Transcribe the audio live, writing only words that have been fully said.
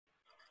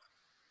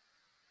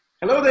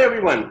Hello there,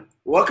 everyone.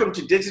 Welcome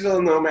to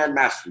Digital Nomad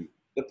Mastery,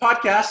 the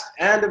podcast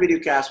and the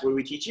videocast where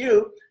we teach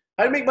you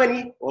how to make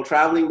money while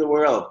traveling the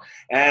world.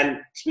 And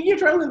speaking of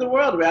traveling the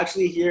world, we're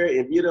actually here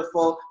in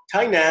beautiful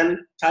Tainan,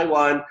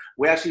 Taiwan.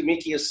 We're actually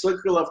making a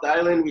circle of the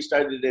island. We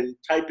started in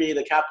Taipei,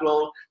 the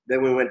capital.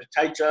 Then we went to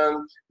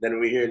Taichung. Then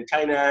we're here in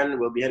Tainan.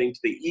 We'll be heading to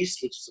the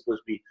east, which is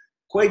supposed to be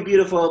quite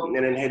beautiful, and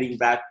then heading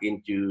back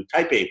into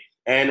Taipei.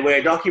 And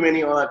we're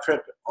documenting all our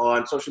trip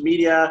on social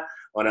media,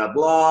 on our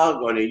blog,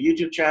 on our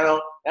YouTube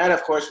channel, and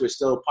of course, we're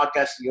still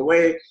podcasting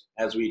away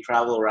as we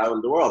travel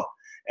around the world.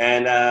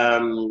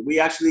 And we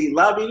actually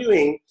love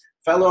interviewing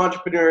fellow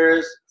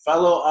entrepreneurs,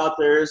 fellow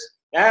authors,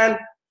 and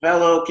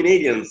fellow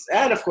Canadians,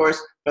 and of course,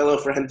 fellow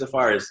friends of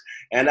ours.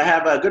 And I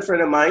have a good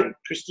friend of mine,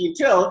 Christine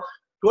Till,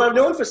 who I've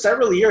known for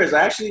several years.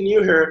 I actually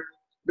knew her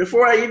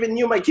before I even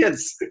knew my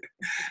kids.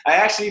 I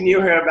actually knew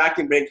her back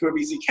in Vancouver,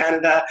 BC,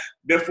 Canada,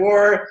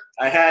 before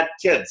I had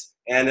kids.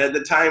 And at the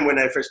time when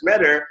I first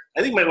met her,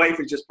 I think my wife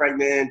was just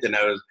pregnant, and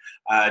I was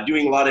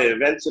doing a lot of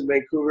events in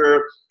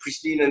Vancouver.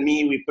 Christine and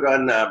me, we put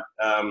on a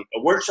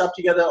workshop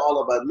together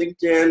all about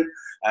LinkedIn.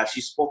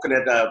 She's spoken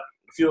at a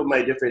few of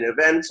my different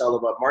events, all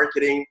about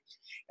marketing.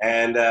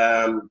 And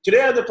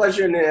today I have the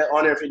pleasure and the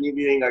honor of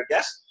interviewing our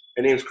guest.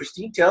 Her name is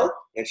Christine Till,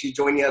 and she's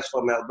joining us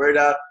from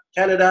Alberta,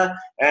 Canada,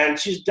 and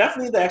she's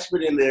definitely the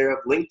expert in there of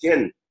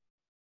LinkedIn.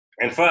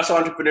 And for us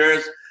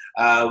entrepreneurs,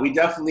 we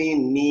definitely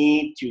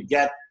need to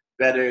get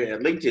better at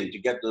LinkedIn to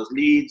get those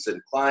leads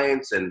and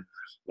clients and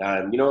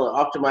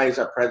optimize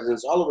our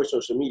presence all over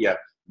social media.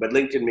 But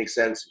LinkedIn makes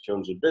sense in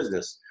terms of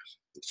business.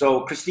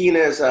 So Christine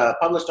is a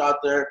published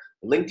author,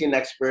 a LinkedIn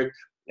expert,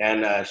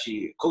 and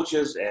she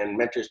coaches and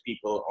mentors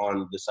people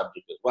on the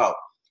subject as well.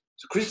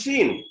 So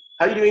Christine,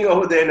 how are you doing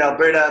over there in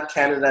Alberta,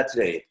 Canada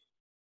today?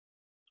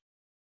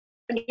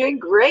 I'm doing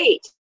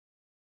great.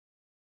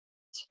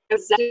 Born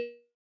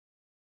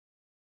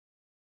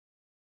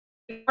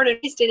and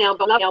raised in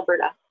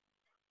Alberta.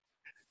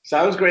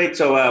 Sounds great.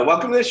 So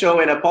welcome to the show,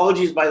 and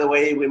apologies, by the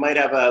way, we might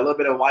have a little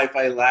bit of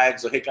Wi-Fi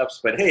lags or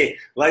hiccups, but hey,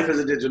 life as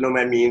a digital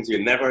nomad means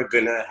you're never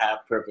going to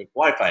have perfect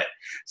Wi-Fi.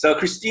 So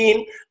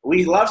Christine,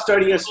 we love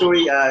starting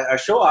our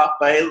show off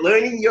by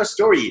learning your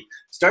story.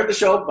 Start the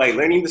show by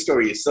learning the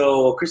story.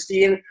 So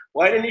Christine,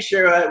 why don't you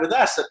share with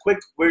us a quick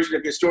version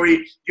of your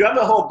story? You have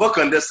a whole book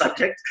on this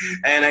subject,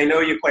 and I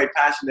know you're quite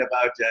passionate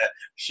about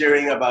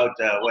sharing about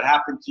what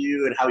happened to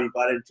you and how you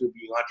got into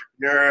being an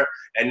entrepreneur,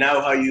 and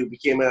now how you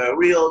became a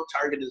real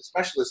targeted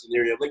specialist in the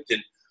area of LinkedIn.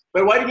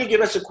 But why don't you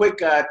give us a quick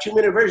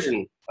 2-minute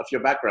version of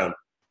your background?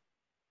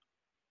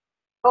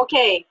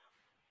 Okay,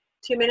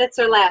 2 minutes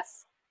or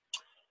less.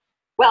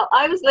 Well,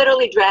 I was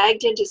literally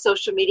dragged into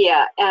social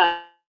media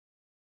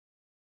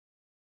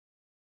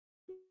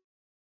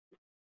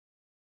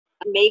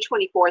May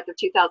 24th of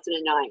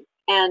 2009.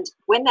 And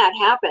when that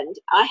happened,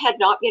 I had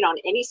not been on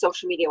any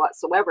social media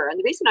whatsoever. And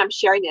the reason I'm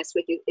sharing this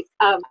with you is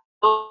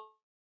people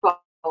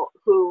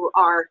who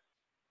are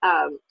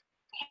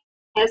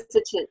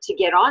hesitant to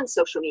get on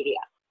social media.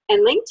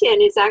 And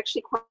LinkedIn is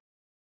actually quite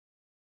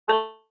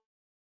young.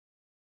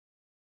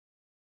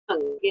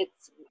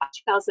 It's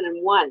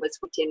 2001 was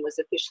LinkedIn was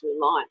officially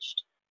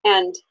launched.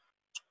 And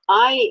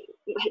I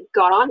had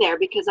got on there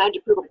because I had to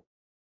prove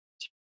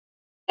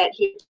that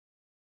he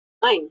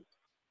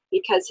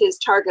because his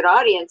target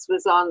audience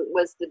was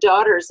the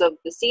daughters of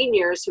the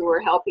seniors who were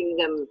helping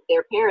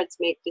their parents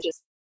make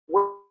just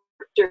work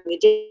during the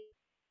day,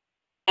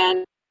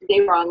 and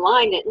they were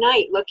online at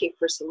night looking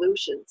for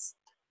solutions.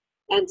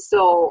 And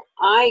so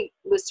I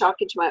was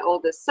talking to my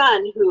oldest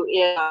son, who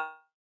is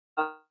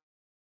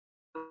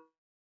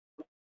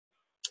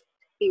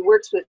he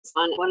works with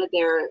on one of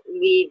their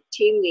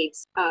team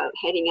leads,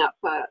 heading up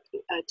a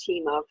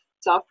team of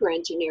software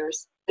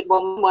engineers. I said,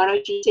 well, why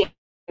don't you take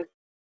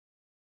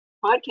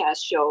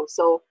podcast show?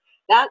 So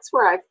that's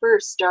where I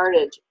first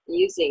started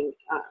using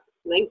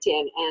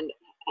LinkedIn and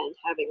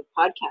having a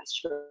podcast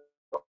show.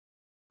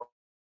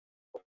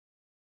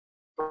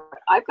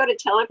 I've got to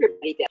tell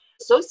everybody that I'm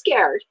so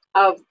scared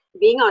of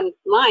being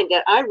online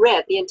that I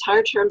read the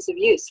entire terms of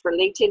use for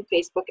LinkedIn,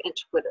 Facebook, and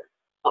Twitter.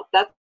 Oh,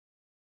 that's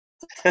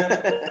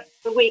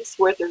a week's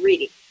worth of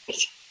reading.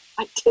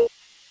 I did.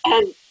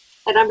 And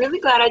I'm really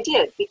glad I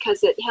did,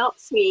 because it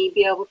helps me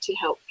be able to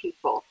help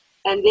people.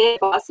 And then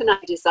boss and I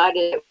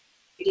decided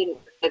we didn't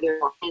work together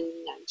in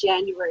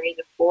January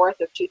the 4th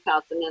of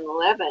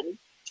 2011.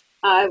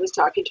 I was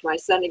talking to my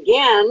son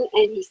again,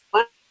 and he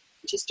wanted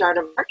to start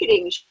a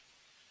marketing show.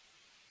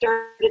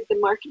 Started the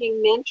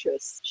Marketing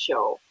Mentress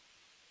show.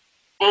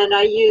 And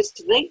I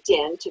used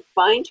LinkedIn to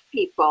find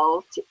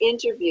people to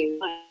interview.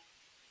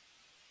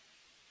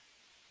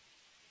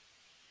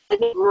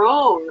 And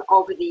grown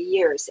over the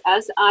years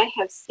as I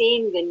have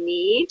seen the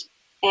need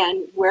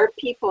and where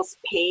people's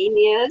pain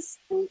is.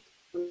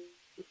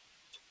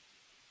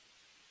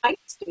 I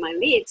get my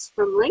leads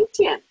from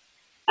LinkedIn,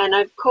 and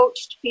I've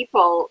coached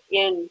people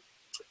in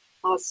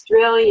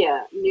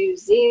Australia, New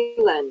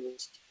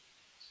Zealand,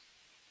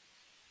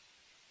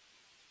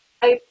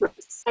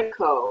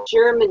 Mexico,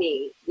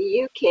 Germany,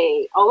 the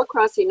UK, all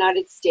across the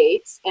United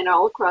States, and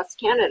all across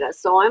Canada.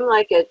 So I'm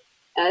like a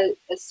a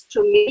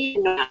social media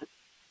man,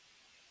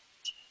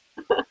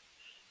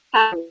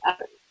 have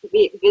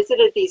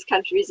visited these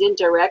countries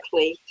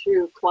indirectly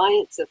through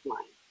clients of mine.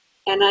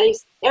 And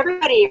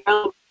everybody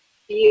around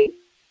you.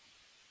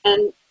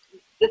 And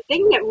the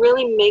thing that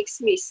really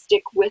makes me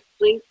stick with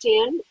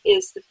LinkedIn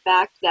is the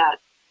fact that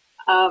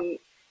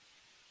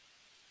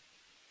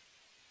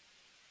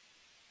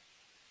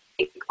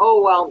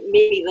oh, well,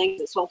 maybe LinkedIn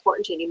isn't so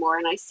important anymore.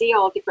 And I see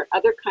all different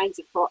other kinds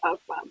of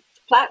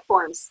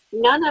platforms.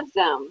 None of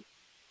them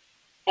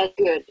as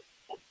good.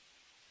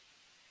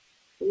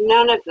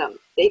 None of them.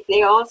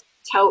 They all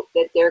tout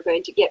that they're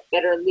going to get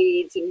better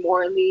leads and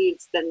more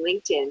leads than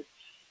LinkedIn.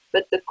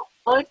 But the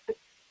quality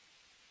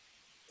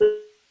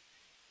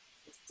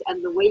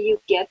and the way you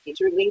get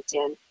through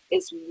LinkedIn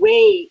is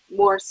way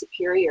more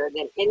superior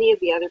than any of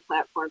the other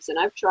platforms. And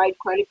I've tried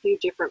quite a few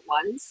different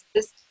ones,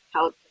 just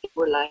how they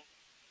were like.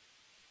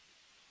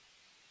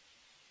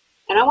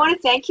 And I want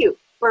to thank you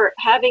for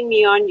having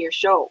me on your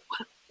show.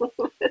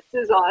 This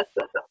is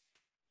awesome.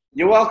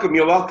 You're welcome.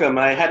 You're welcome.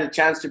 I had a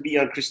chance to be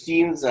on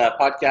Christine's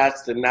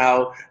podcast, and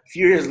now a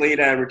few years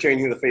later, I'm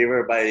returning the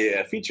favor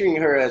by featuring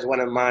her as one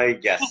of my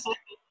guests.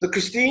 So,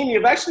 Christine,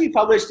 you've actually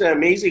published an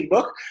amazing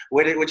book,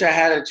 which I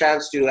had a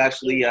chance to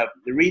actually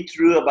read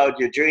through about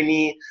your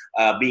journey,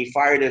 being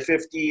fired at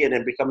 50 and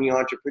then becoming an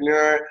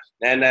entrepreneur,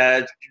 and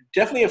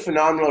definitely a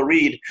phenomenal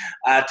read.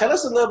 Tell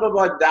us a little bit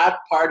about that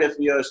part of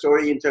your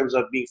story in terms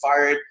of being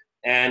fired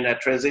and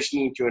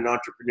transitioning to an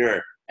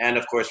entrepreneur, and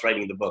of course,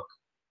 writing the book.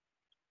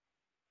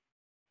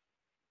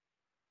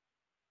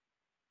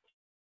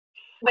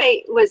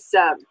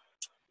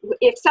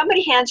 If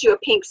somebody hands you a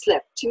pink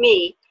slip, to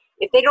me,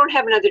 if they don't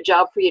have another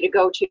job for you to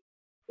go to,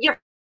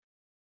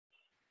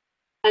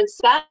 and so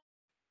that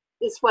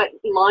is what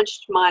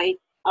launched my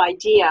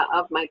idea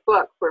of my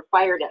book, We're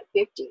Fired at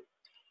 50.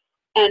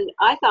 And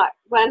I thought,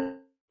 when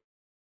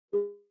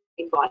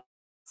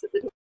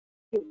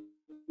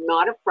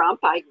not a frump,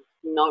 I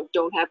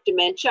don't have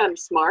dementia, I'm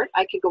smart,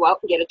 I could go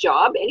out and get a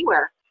job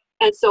anywhere.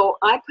 And so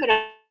I put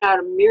out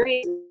a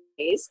myriad of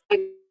ways.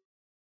 I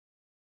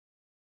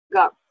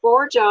got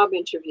 4 job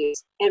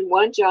interviews and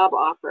 1 job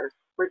offer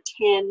for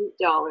 $10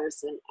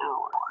 an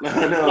hour.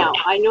 No. Now,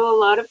 I know a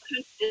lot of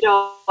 $10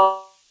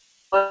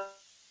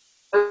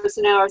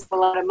 an hour is a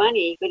lot of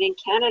money, but in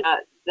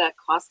Canada, the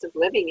cost of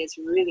living is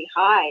really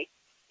high,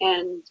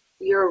 and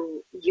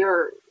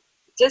you're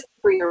just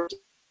for your,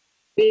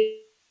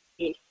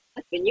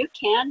 and you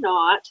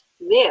cannot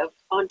live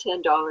on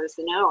 $10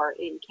 an hour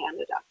in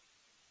Canada.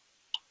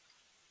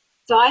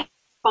 So I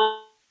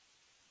found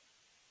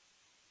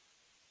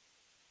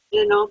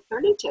an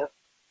alternative.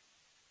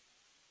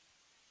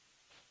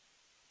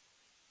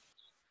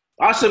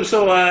 Awesome.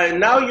 So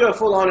now you're a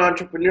full-on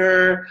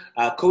entrepreneur,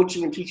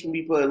 coaching and teaching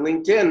people in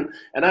LinkedIn.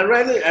 And I'd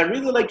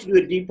really like to do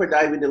a deeper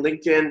dive into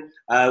LinkedIn.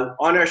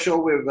 On our show,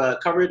 we've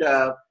covered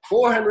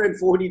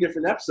 440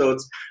 different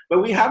episodes,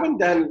 but we haven't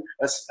done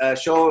a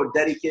show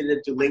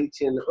dedicated to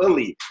LinkedIn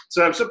only.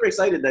 So I'm super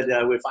excited that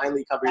we're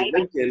finally covering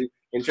LinkedIn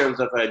in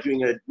terms of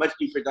doing a much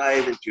deeper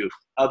dive into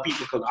how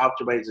people can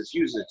optimize its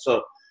usage.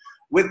 So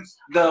with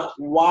the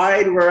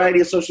wide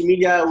variety of social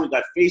media, we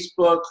got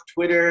Facebook,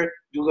 Twitter,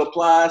 Google+,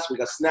 we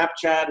got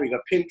Snapchat, we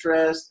got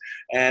Pinterest,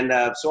 and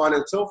so on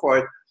and so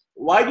forth.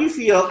 Why do you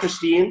feel,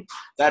 Christine,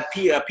 that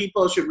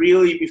people should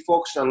really be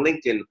focused on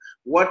LinkedIn?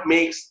 What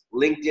makes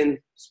LinkedIn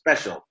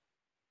special?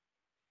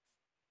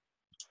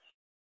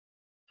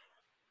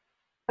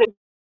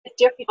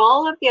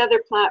 All of the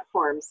other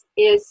platforms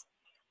is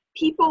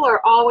people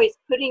are always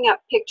putting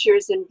up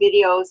pictures and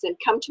videos and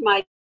come to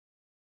my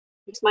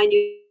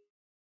new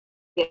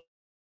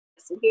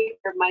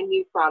my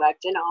new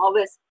product and all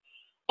this,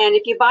 and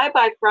if you buy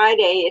by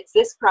Friday, it's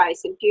this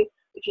price, and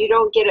if you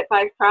don't get it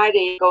by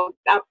Friday, go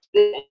up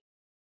to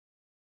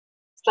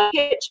the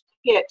pitch.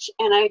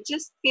 And I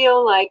just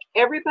feel like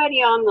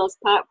everybody on those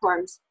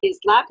platforms is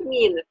slapping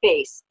me in the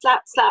face, slap.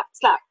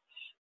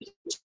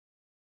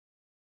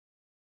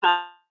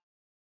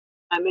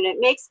 I mean, it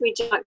makes me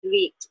just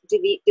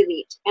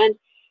delete, and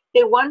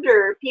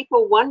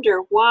people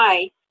wonder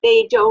why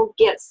they don't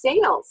get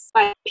sales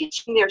by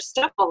pitching their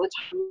stuff all the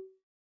time.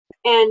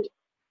 And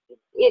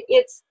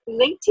it's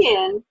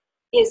LinkedIn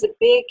is a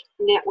big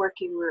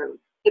networking room,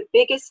 the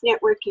biggest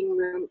networking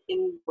room in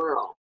the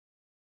world.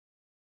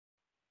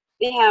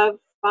 They have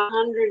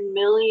 100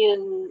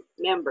 million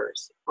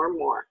members or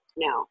more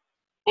now.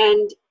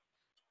 And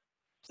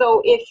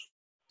so if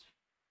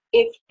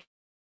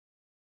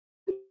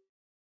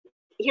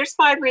here's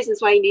 5 reasons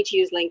why you need to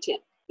use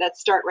LinkedIn. Let's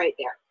start right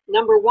there.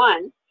 Number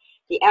 1,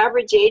 the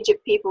average age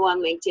of people on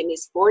LinkedIn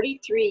is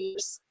 43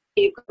 years.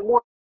 You've got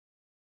more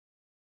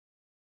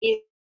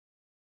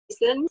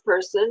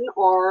person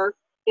or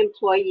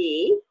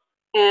employee,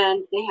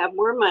 and they have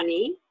more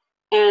money.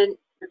 And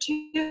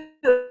 2,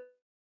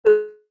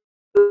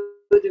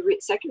 the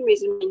second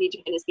reason we need to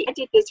is I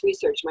did this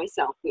research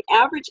myself. The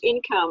average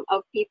income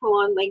of people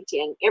on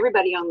LinkedIn,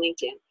 everybody on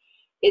LinkedIn,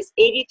 is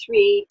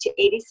 $83,000 to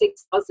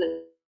 $86,000.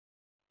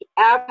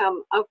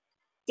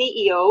 The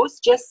CEOs,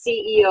 just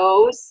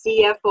CEOs,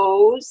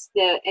 CFOs,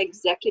 the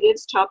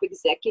executives, top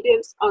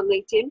executives on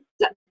LinkedIn,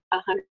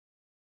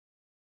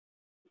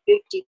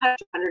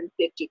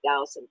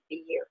 150,000 a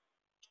year.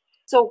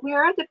 So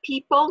where are the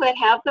people that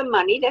have the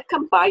money that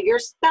can buy your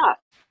stuff?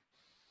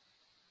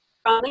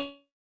 And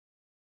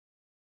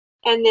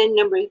then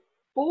number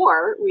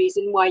 4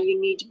 reason why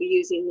you need to be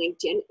using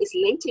LinkedIn is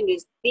LinkedIn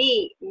is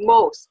the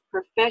most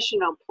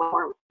professional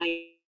platform.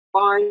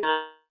 Bar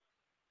none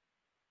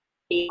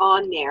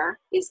on there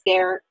is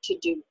there to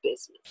do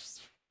business.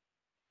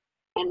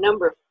 And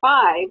number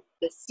 5,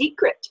 the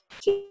secret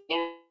to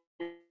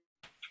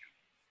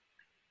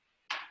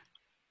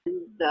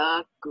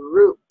the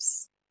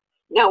groups.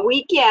 Now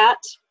we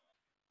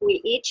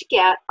each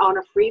get on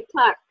a free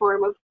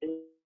platform of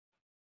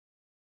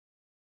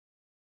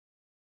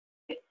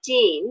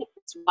 15,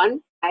 it's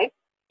 15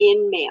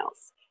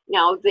 in-mails.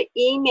 Now the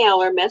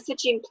email or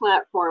messaging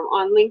platform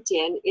on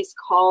LinkedIn is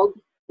called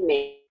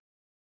Mail.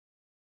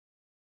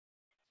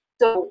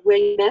 So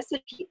when you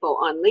message people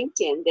on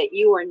LinkedIn that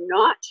you are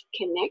not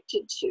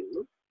connected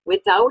to,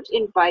 without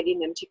inviting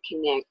them to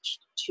connect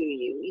to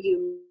you,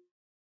 you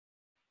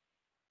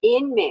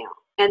in-mail.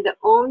 And the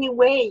only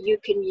way you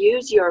can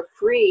use your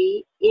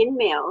free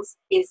in-mails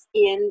is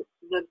in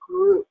the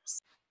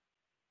groups.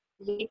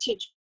 You need to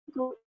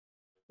group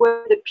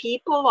where the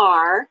people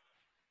are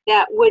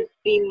that would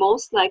be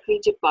most likely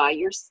to buy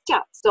your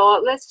stuff. So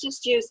let's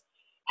just use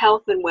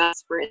health and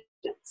wellness, for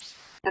instance.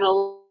 And a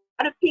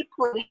lot of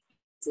people in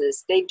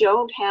business, they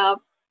don't have,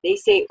 they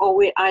say, oh,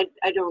 wait, I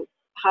don't,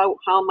 how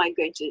am I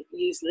going to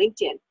use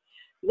LinkedIn?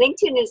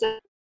 LinkedIn is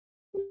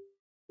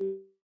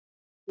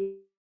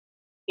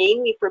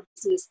mainly for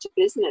business to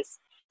business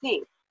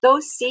thing.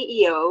 Those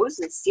CEOs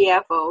and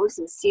CFOs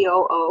and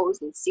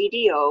COOs and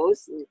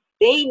CDOs,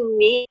 they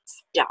need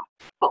stuff.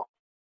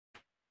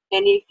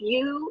 And if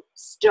you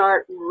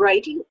start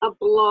writing a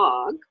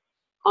blog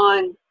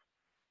on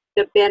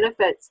the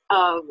benefits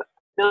of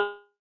the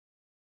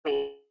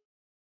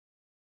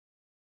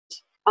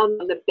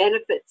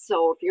benefits,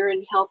 so if you're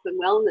in health and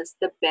wellness,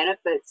 the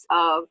benefits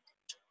of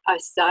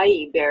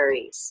acai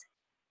berries.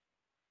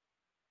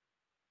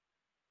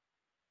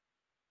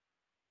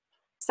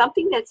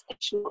 Something that's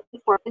actually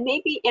important,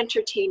 maybe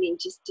entertaining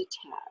just a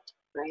tad,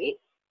 right?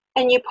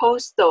 And you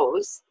post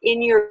those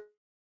in your,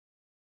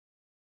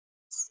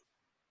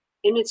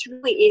 and it's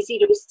really easy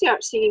to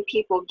start seeing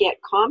people get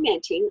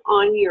commenting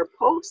on your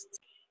posts.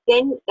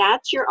 Then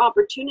that's your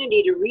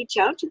opportunity to reach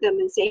out to them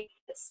and say,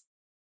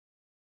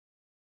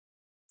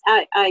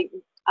 I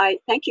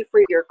thank you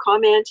for your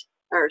comment,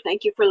 or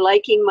thank you for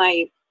liking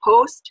my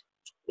post.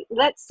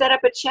 Let's set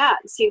up a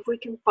chat and see if we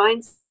can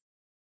find some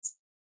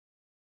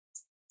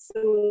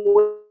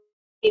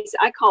ways,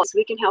 I call it, so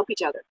we can help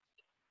each other.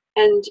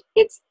 And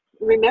it's,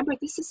 remember,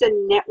 this is a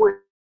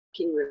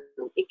networking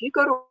room. If you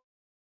go to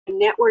a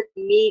network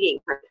meeting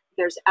where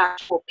there's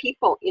actual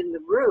people in the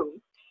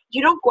room,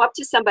 you don't go up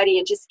to somebody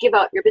and just give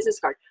out your business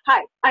card.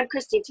 Hi, I'm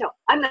Christine Till.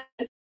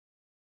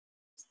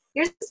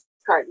 Here's this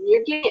card.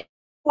 You're getting it.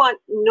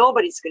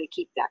 Nobody's going to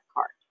keep that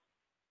card.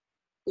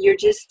 You're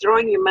just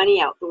throwing your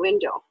money out the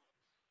window.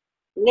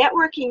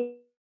 Networking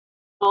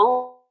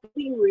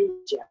only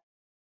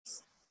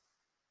rejects.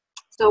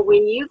 So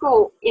when you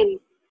go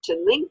into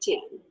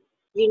LinkedIn,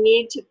 you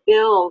need to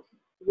build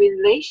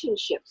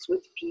relationships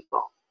with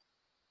people.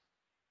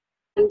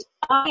 And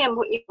I am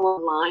what you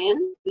call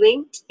Lion,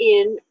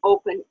 LinkedIn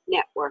Open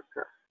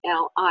Networker,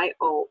 Lion.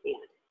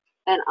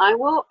 And I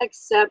will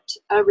accept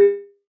a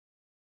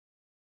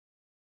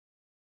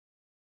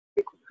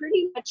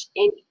pretty much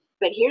any,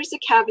 but here's a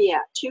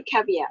caveat, 2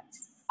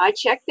 caveats. I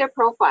check their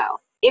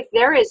profile. If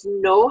there is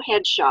no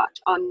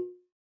headshot on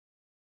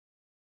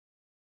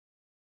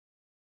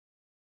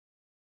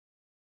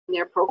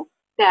their profile,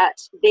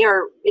 that they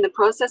are in the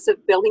process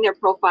of building their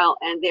profile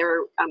and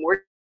they're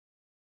working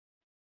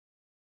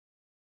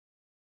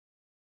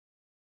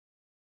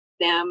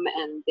them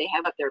and they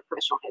have up their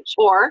professional headshot.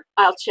 Or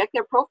I'll check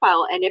their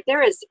profile, and if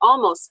there is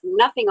almost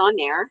nothing on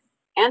there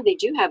and they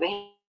do have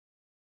a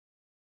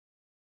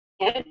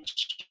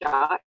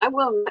headshot, I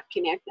will not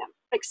connect them,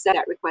 accept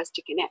that request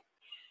to connect.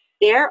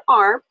 There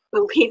are,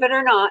 believe it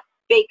or not,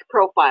 fake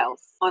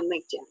profiles on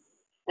LinkedIn.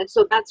 And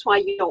so that's why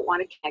you don't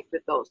want to connect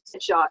with those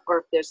headshot, or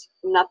if there's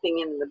nothing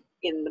in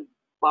the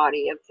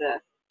body of the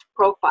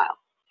profile.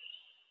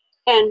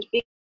 And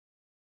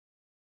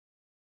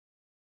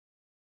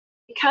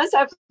because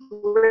I've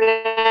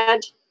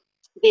read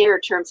their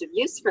terms of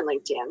use for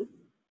LinkedIn,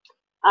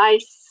 I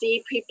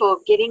see people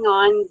getting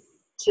on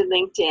to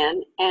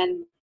LinkedIn,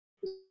 and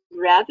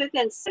rather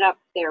than set up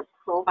their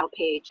profile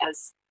page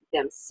as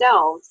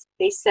themselves,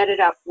 they set it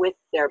up with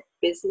their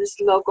business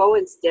logo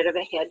instead of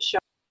a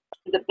headshot.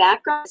 The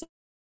background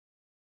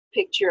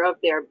picture of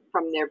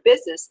from their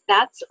business,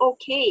 that's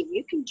okay.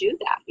 You can do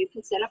that. You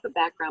can set up a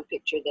background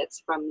picture that's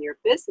from your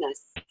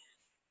business.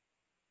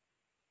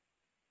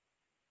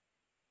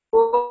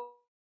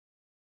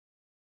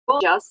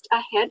 Just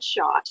a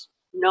headshot,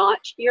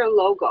 not your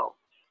logo.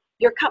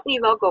 Your company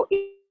logo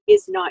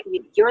is not,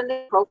 you're in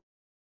the profile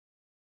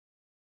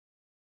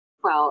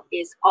profile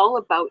is all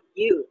about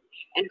you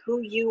and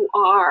who you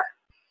are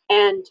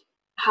and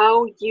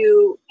how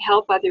you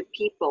help other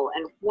people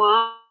and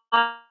why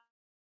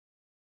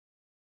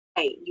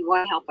you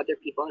want to help other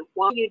people and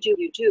why you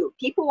do.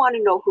 People want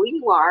to know who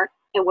you are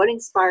and what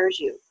inspires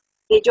you.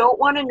 They don't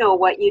want to know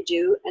what you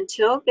do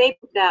until they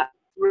put that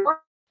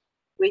rapport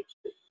with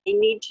you. They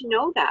need to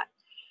know that.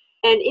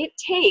 And it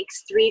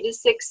takes 3 to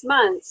 6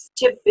 months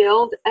to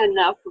build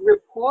enough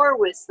rapport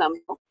with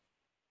someone.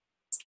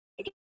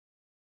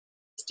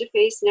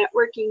 Face-to-face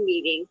networking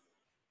meeting,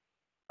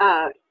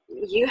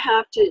 you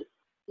have to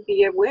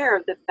be aware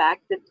of the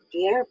fact that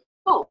they're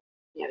people,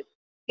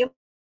 human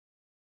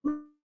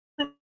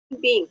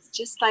beings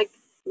just like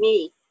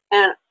me,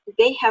 and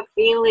they have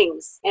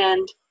feelings,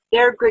 and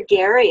they're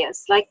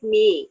gregarious like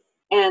me,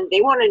 and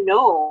they want to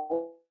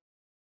know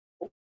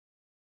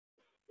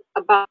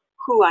about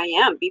who I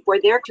am before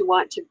they're to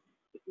want to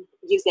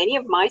use any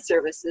of my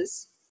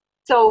services.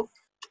 So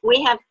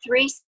we have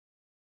 3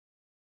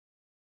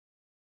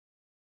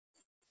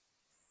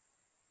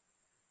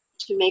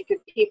 to make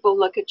people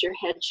look at your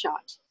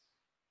headshot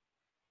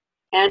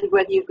and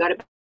whether you've got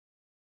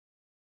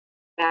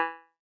a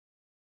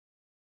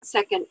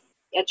second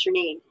at your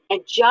name,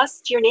 and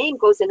just your name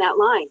goes in that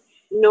line.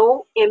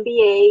 No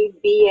MBA,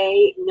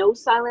 BA, no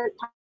silent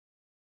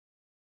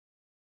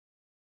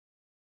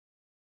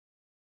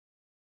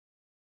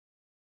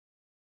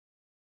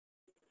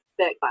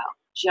file.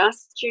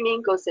 Just your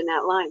name goes in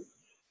that line,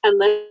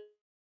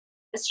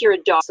 unless you're a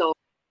doctor. So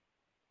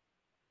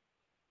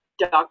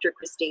Dr.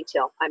 Christine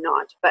Till, I'm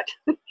not, but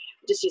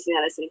just using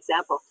that as an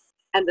example.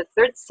 And the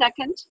third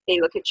second, they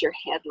look at your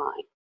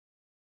headline.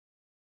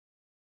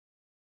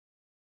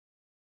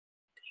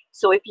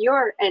 So if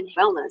you're in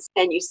wellness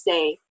and you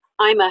say,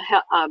 I'm a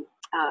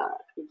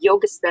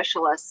yoga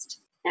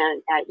specialist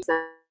and at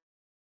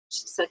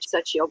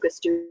such yoga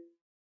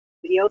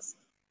studios,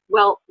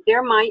 well,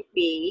 there might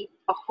be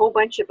a whole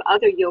bunch of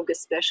other yoga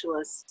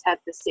specialists at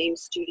the same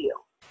studio.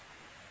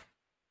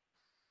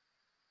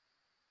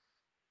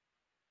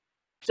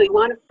 So you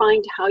want to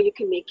find how you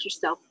can make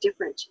yourself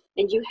different.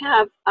 And you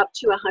have up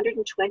to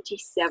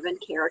 127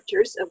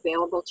 characters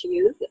available to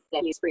you that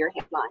you use for your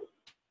headline.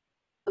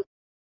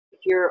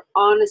 If you're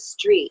on a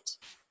street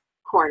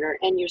corner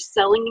and you're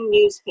selling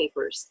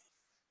newspapers,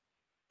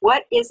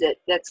 what is it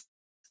that's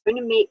going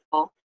to make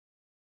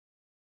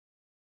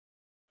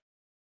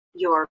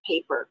your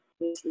paper?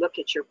 Look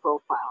at your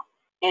profile.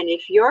 And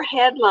if your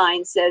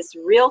headline says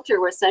Realtor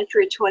with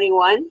Century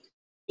 21,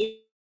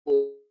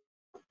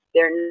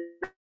 they're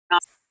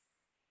not.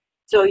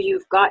 So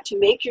you've got to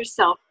make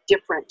yourself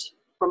different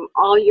from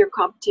all your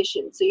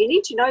competition. So you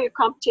need to know your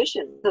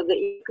competition so that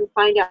you can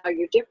find out how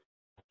you're different.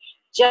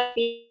 Just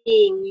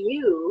being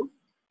you,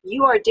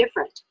 you are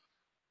different.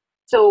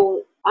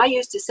 So I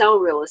used to sell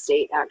real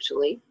estate,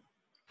 actually,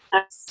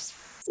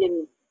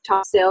 in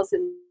top sales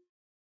and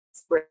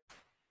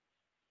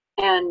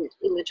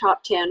in the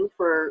top 10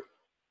 for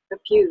a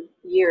few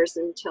years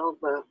until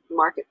the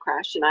market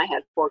crashed and I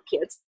had 4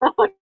 kids.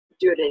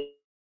 Do it.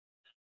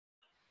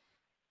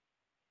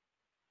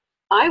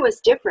 I was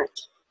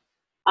different.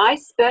 I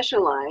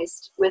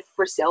specialized with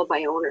for sale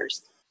by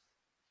owners.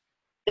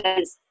 That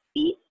is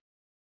the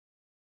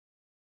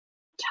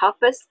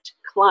toughest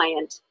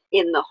client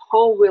in the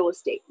whole real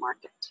estate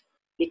market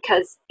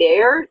because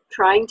they're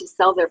trying to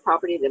sell their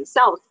property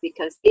themselves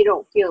because they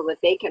don't feel that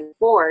they can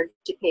afford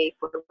to pay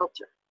for a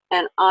realtor.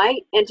 And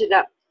I ended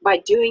up by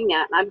doing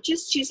that, and I'm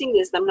just choosing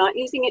this, I'm not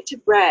using it to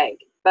brag,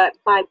 but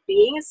by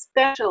being a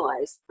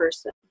specialized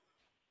person,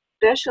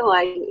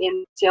 specializing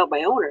in sale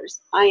by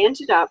owners, I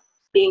ended up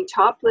being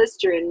top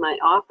lister in my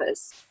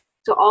office.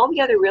 So all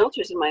the other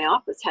realtors in my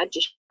office had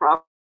to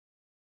property.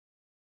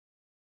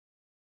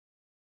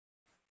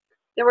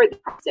 There were the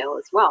sale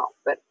as well,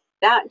 but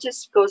that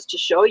just goes to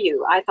show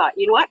you, I thought,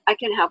 you know what, I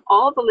can have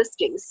all the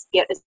listings,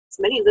 get as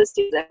many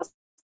listings as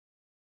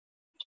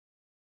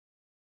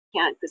I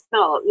can, because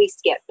I'll at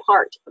least get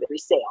part of every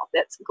sale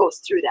that goes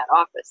through that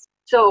office.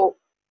 So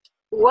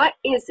what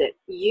is it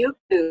you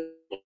do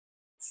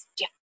that's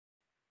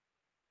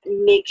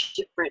different, makes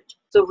you different?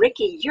 So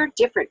Ricky, you're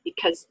different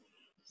because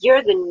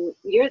you're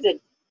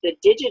the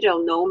digital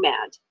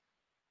nomad.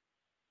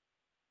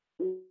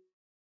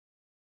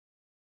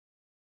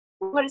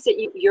 What is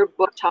it your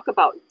book talk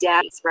about?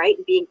 Dads, right?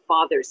 Being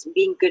fathers,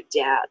 being good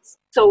dads.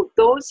 So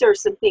those are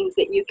some things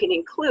that you can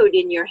include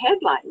in your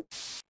headline.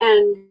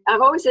 And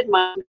I've always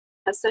admired you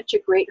have such a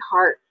great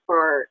heart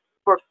for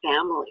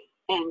family,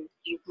 and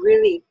you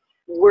really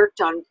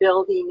worked on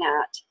building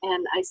that.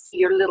 And I see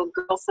your little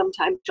girl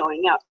sometimes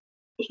showing up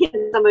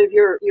in some of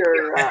your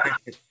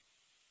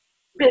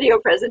video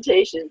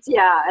presentations.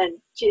 Yeah,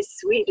 and she's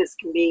sweet as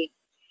can be,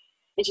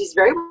 and she's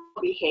very well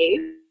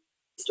behaved.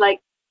 It's like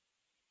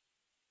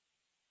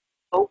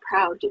so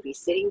proud to be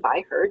sitting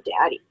by her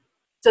daddy.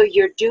 So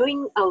you're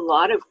doing a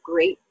lot of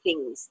great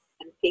things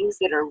and things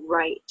that are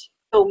right.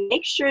 So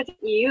make sure that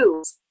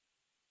you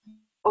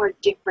are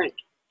different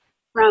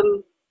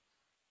from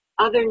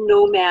other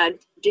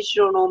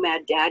digital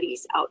nomad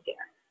daddies out there.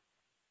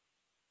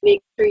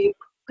 Make sure you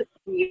put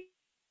you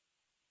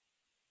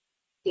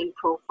LinkedIn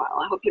profile.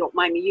 I hope you don't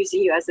mind me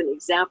using you as an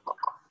example.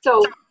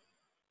 So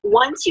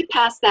once you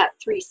pass that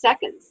 3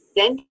 seconds,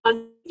 then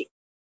if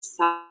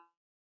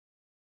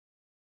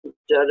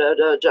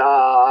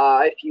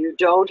you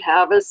don't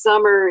have a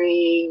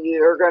summary,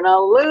 you're gonna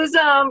lose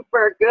them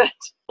for good.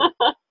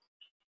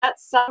 That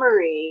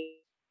summary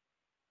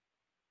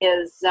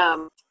is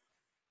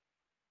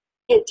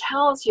it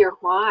tells your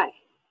why.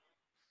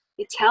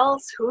 It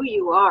tells who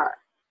you are.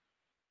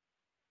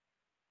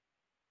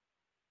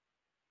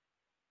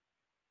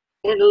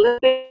 It a little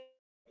bit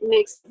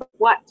makes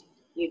what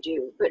you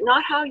do, but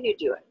not how you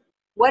do it.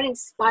 What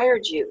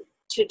inspired you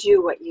to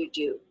do what you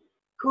do?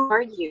 Who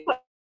are you? I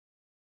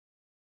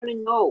want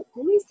to know,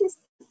 who is this?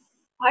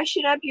 Why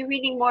should I be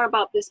reading more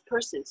about this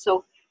person?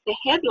 So the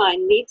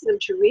headline leads them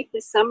to read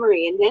the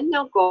summary, and then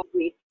they'll go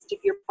read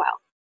your file.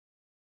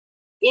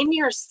 In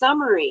your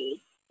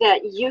summary,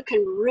 that you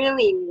can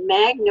really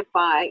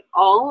magnify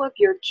all of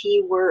your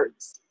key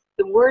words,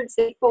 the words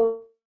that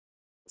people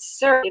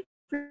search. If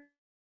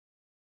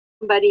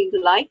somebody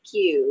like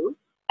you,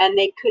 and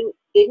they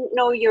didn't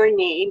know your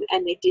name,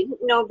 and they didn't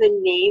know the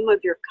name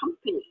of your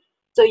company.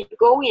 So you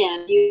go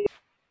in, you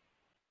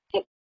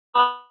at the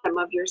bottom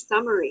of your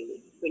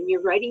summary, when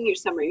you're writing your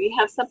summary, you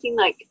have something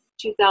like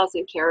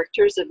 2,000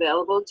 characters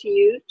available to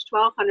you,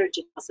 1,200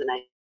 to 1,000,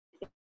 I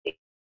think.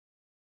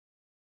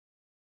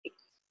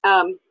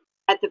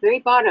 At the very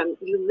bottom,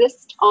 you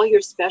list all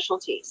your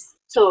specialties.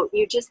 So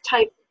you just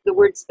type the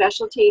word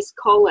specialties,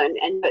 colon,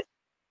 and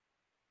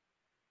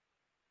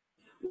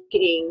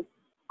marketing,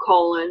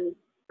 colon,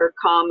 or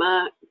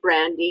comma,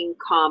 branding,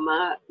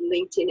 comma,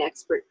 LinkedIn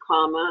expert,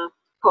 comma,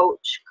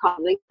 coach,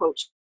 link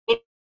coach.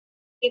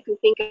 You can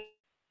think of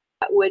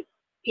what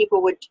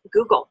people would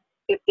Google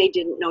if they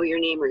didn't know your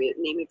name or the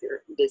name of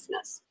your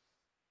business.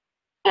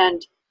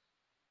 And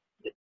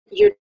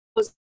you're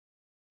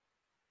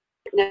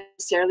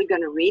necessarily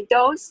going to read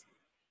those,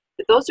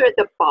 but those are at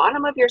the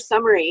bottom of your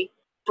summary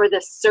for the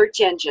search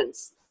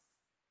engines.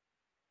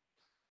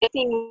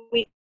 Everything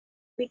we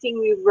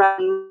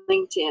run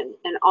LinkedIn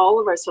and all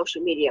of our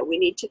social media, we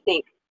need to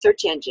think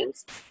search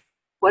engines.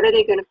 What are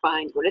they going to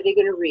find? What are they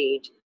going to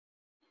read?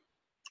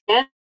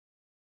 And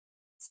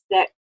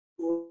that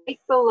right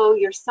below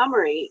your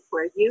summary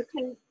where you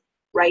can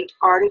write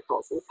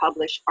articles and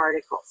publish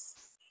articles.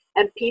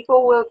 And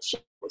people will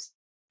choose.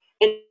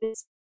 And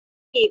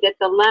see that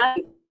the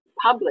last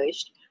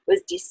published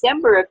was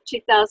December of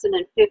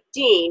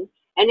 2015,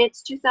 and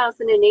it's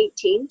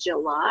 2018,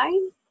 July.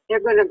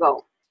 They're going to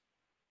go,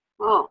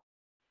 oh,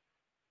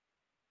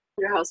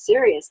 I wonder how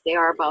serious they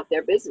are about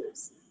their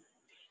business.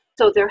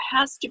 So there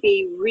has to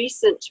be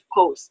recent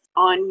posts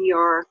on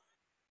your,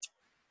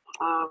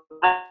 I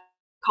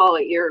call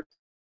it your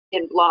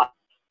in blog,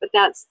 but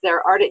that's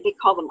their they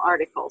call them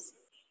articles.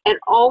 And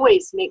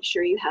always make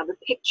sure you have a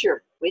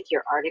picture with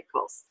your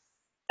articles.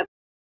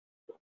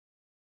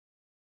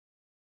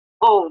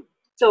 Oh,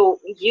 so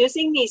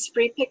using these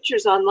free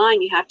pictures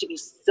online, you have to be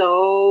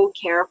so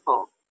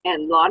careful.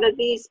 And a lot of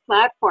these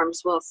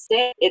platforms will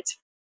say it's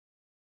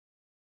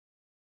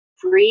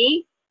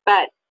free,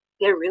 but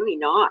they're really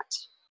not.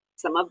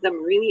 Some of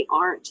them really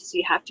aren't. So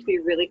you have to be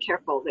really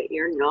careful that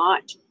you're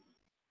not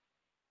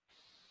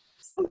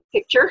some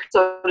picture,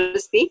 so to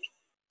speak.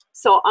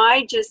 So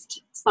I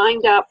just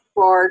signed up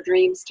for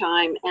Dreams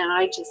Time, and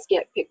I just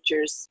get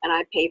pictures, and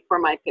I pay for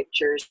my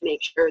pictures,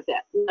 make sure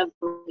that none of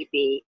them would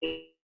be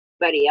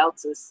anybody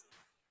else's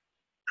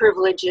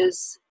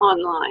privileges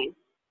online.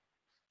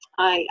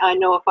 I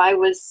know if I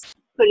was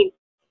putting,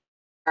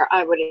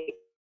 I would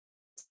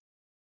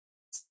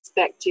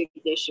expect to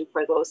condition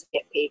for those,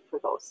 get paid for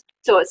those.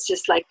 So it's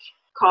just like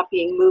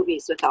copying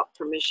movies without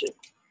permission.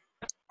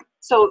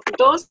 So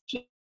those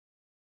key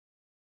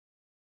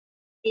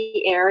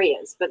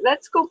areas, but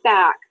let's go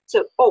back.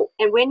 So,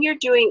 and when you're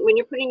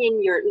putting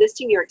in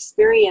listing your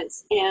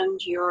experience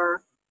and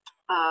your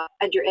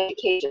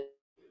education,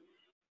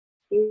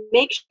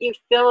 make sure you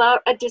fill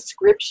out a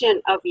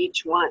description of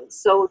each one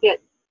so that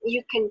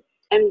you can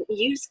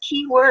use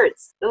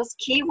keywords. Those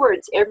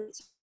keywords,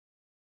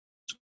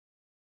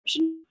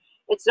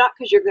 it's not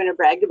because you're going to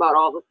brag about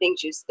all the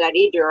things you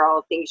studied or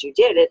all the things you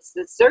did. It's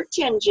the search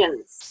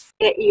engines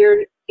that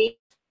you're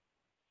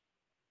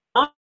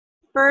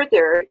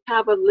further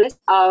have a list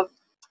of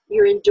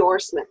your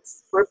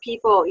endorsements where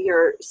people,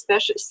 your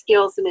special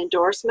skills and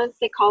endorsements,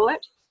 they call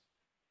it.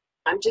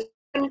 I'm just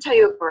going to tell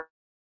you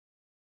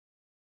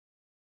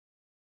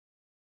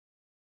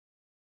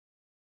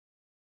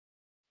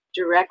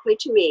directly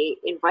to me,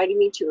 inviting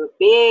me to a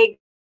big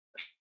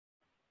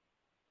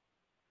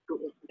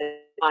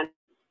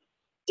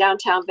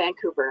downtown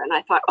Vancouver, and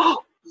I thought,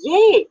 oh,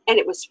 yay, and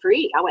it was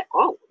free. I went,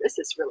 oh, this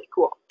is really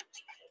cool.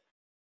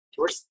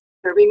 We're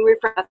serving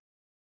refreshments.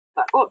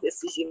 Thought, oh,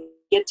 this is, you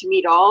get to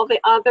meet all the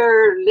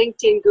other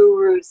LinkedIn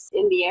gurus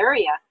in the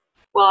area.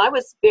 Well, I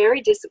was very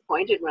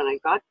disappointed when I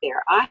got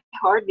there. I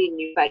hardly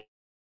knew, but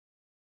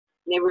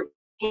they were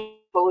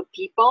full of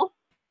people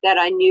that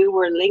I knew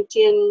were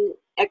LinkedIn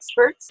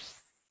experts.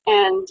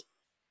 And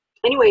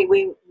anyway,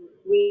 we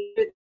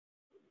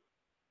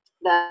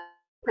the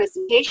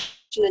presentation,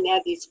 and they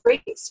had these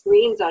great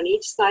screens on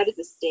each side of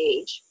the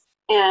stage.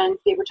 And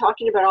they were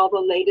talking about all the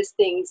latest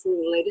things and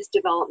the latest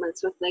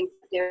developments with LinkedIn.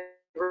 They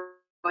were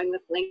going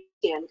with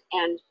LinkedIn.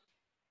 And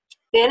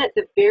then at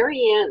the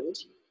very end,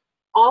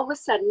 all of a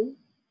sudden,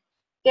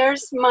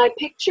 there's my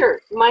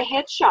picture, my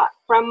headshot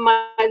from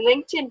my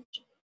LinkedIn,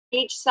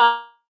 each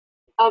side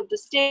of the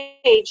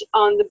stage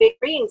on the big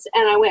screens.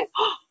 And I went,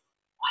 oh,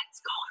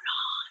 what's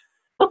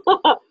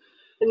going on?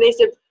 And they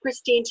said,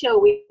 Christine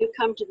Till, will you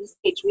come to the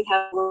stage? We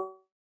have.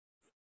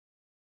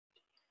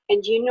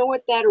 And you know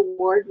what that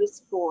award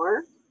was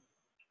for?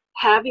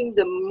 Having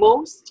the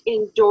most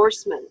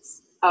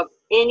endorsements of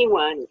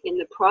anyone in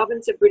the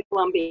province of British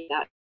Columbia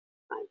that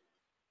time.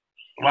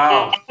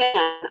 Wow.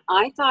 And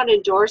I thought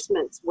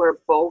endorsements were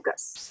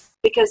bogus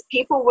because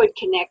people would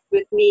connect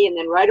with me and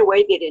then right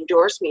away they'd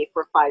endorse me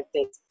for 5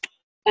 things.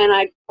 And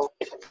I don't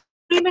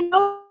even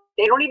know.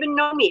 They don't even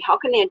know me. How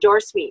can they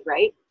endorse me,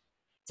 right?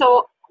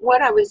 So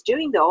what I was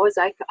doing though is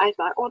I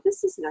thought, oh,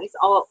 this is nice.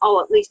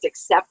 I'll at least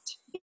accept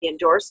the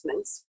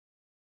endorsements.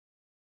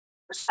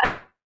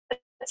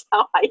 That's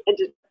how I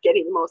ended up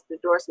getting the most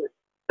endorsements.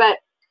 But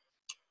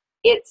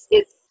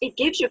it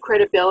gives you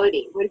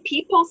credibility when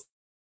people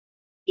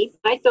see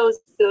those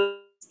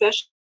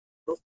special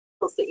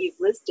that you've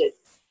listed,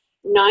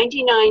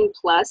 99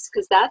 plus,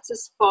 because that's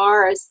as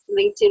far as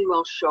LinkedIn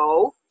will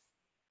show.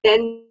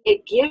 Then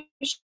it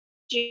gives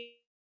you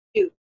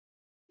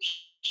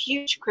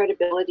huge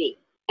credibility.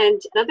 And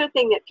another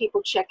thing that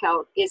people check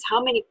out is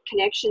how many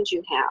connections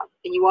you have.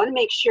 And you want to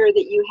make sure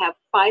that you have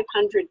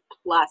 500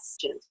 plus.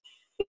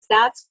 Because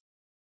that's a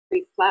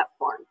free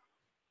platform.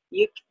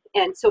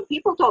 And so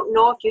people don't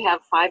know if you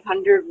have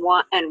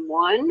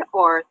 501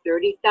 or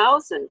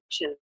 30,000.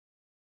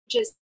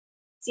 Just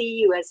see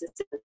you as a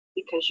citizen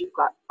because you've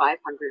got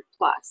 500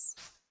 plus.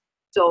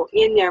 So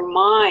in their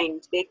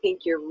mind, they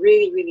think you're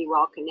really, really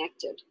well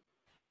connected.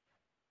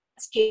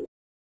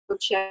 So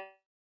check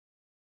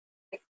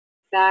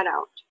that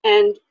out.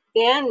 And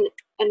then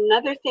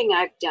another thing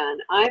I've done,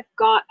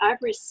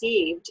 I've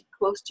received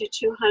close to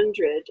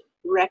 200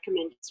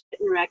 written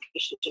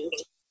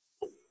recommendations.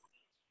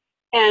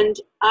 And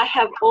I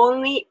have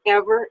only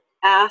ever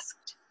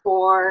asked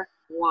for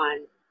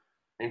one.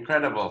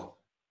 Incredible.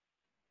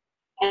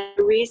 And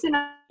the reason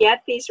I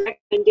get these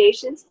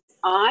recommendations,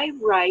 I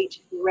write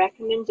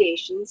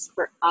recommendations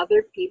for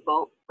other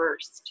people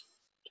first.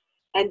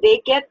 And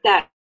they get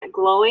that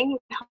glowing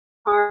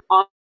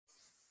heart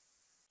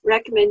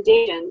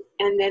recommendation,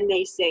 and then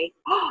they say,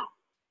 oh,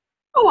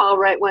 I'll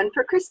write one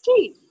for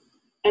Christine.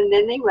 And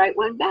then they write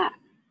one back.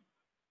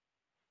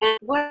 And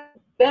what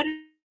better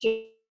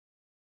to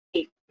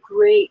create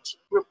great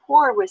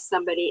rapport with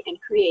somebody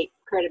and create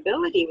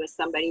credibility with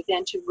somebody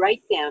than to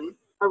write them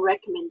a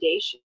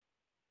recommendation.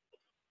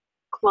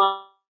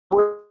 Client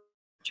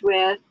worked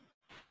with,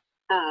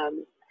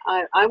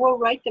 I will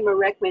write them a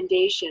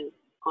recommendation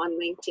on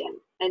LinkedIn,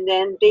 and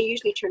then they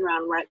usually turn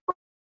around and write for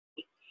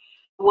me.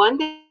 One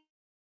day,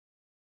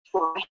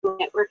 for a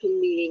networking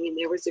meeting, and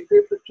there was a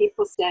group of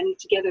people standing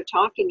together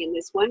talking, and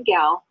this one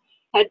gal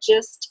had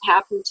just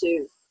happened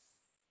to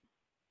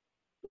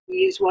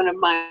use one of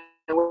my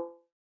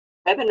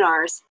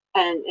webinars,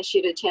 and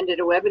she'd attended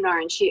a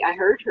webinar, and I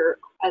heard her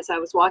as I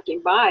was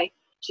walking by.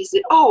 She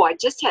said, oh, I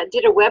just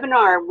did a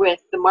webinar with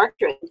the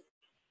marketer,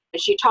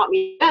 and she taught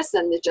me this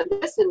and this and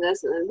this and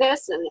this and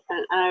this, and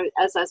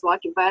as I was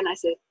walking by, and I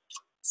said,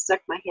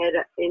 stuck my head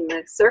in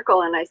the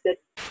circle, and I said,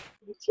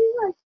 would you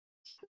like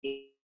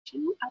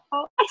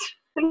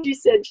and she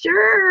said,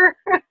 sure.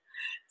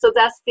 So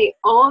that's the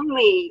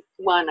only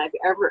one I've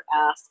ever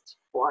asked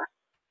for.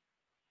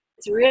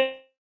 It's really,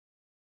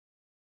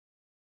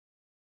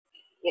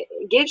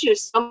 it gives you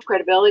some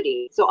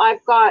credibility. So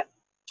I've got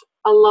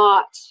a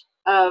lot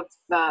of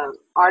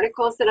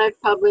articles that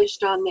I've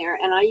published on there,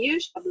 and I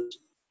usually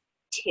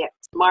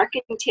tips,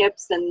 marketing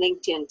tips and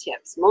LinkedIn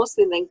tips,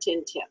 mostly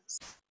LinkedIn tips.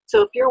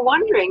 So if you're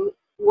wondering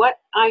what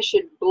I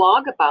should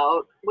blog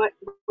about, what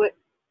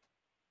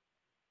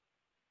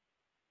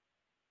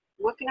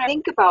can I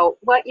think about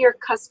what your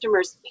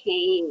customer's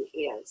pain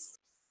is?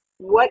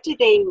 What do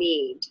they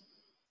need?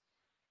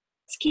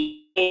 It's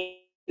key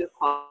to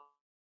call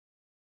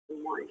in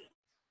the morning.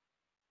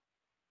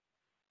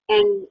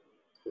 And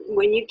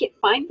when you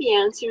find the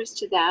answers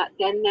to that,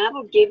 then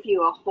that'll give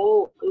you a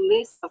whole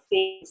list of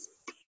things.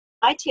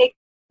 I take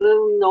a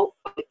little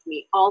notebook with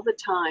me all the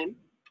time,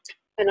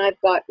 and I've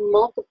got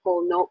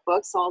multiple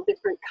notebooks, all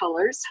different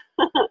colors.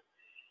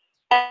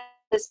 And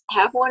just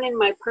have one in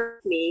my purse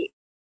with me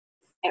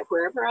at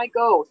wherever I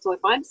go. So if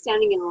I'm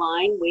standing in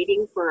line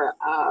waiting for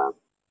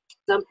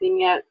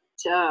something at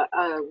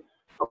a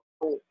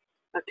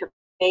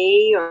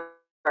cafe or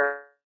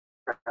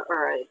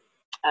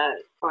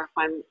if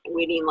I'm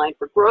waiting in line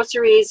for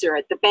groceries or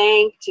at the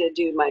bank to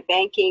do my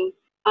banking,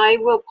 I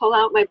will pull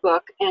out my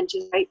book and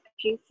just write a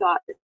few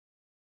thoughts,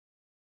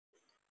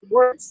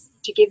 words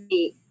to give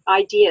me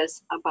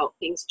ideas about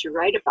things to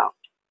write about.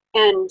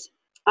 And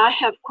I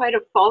have quite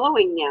a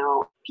following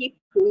now. People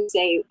who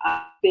say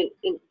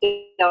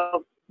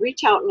they'll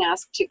reach out and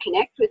ask to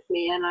connect with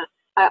me, and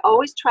I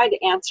always try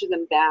to answer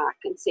them back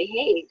and say,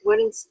 hey, what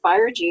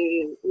inspired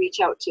you to reach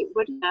out to?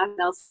 What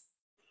else?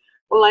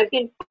 Well, I've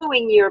been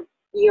following your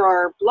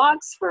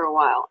blogs for a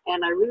while,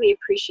 and I really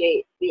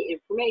appreciate the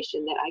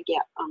information that I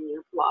get on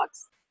your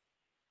blogs.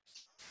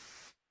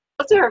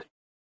 Those are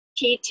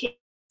key tips.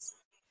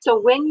 So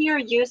when you're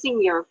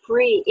using your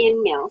free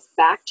in-mails,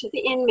 back to the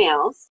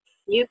in-mails,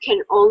 you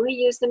can only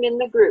use them in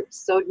the groups.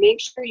 So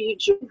make sure you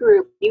join the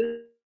group.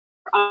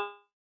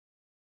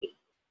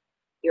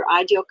 Your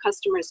ideal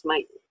customers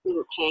might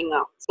hang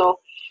out. So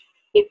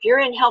if you're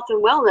in health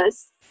and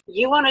wellness,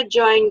 you want to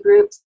join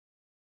groups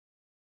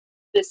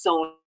this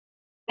own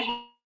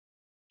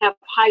have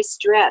high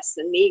stress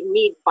and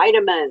need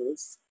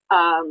vitamins.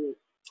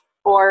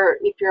 Or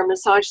if you're a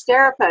massage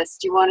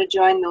therapist, you want to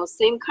join those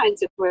same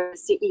kinds of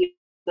CEOs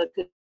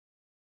because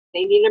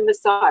they need a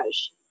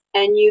massage.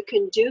 And you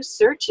can do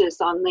searches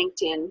on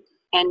LinkedIn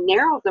and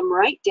narrow them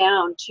right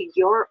down to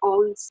your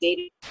own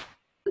city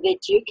so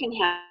that you can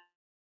have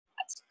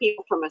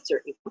people from a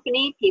certain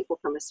company, people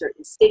from a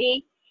certain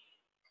city.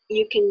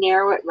 You can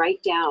narrow it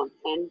right down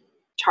and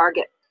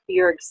target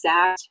your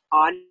exact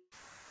audience.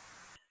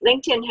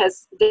 LinkedIn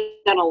has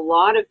done a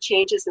lot of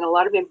changes and a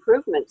lot of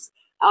improvements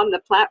on the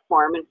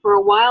platform. And for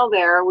a while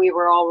there, we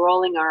were all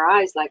rolling our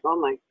eyes like, oh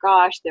my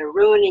gosh, they're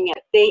ruining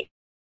it. They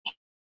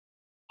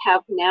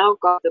have now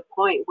got to the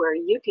point where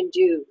you can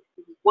do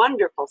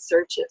wonderful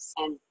searches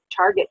and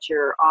target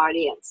your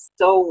audience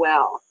so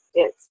well.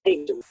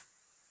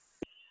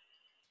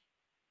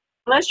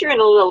 Unless you're in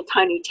a little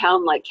tiny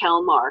town like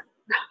Kalmar.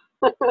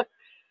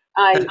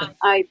 I've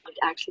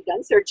actually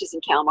done searches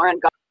in Kalmar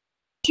and got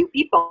 2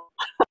 people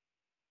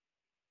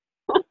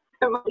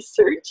in my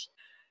search.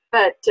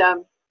 But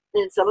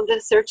and some of the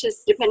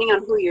searches, depending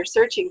on who you're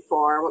searching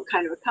for, what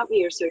kind of a company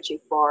you're searching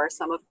for,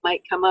 some of them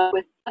might come up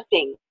with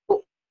nothing.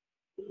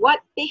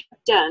 What they have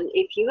done,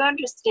 if you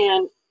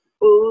understand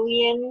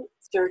Boolean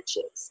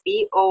searches,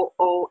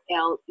 B-O-O-L-E-A-N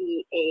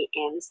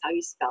is how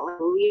you spell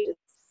it.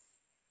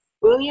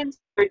 Boolean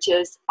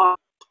searches are,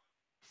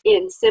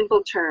 in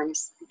simple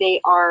terms, they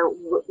are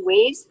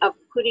ways of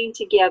putting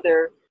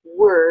together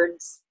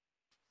words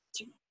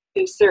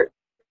to search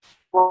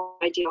for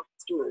ideal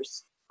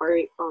customers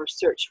or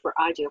search for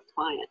ideal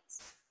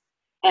clients.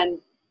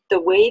 And the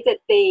way that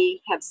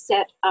they have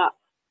set up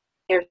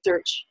their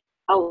search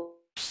on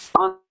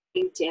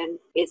LinkedIn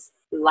is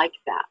like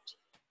that.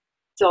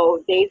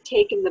 So they've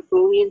taken the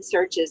Boolean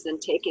searches and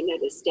taken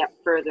it a step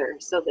further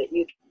so that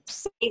you can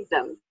save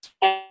them,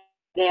 and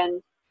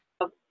then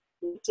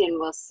LinkedIn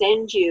will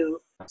send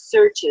you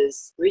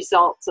searches,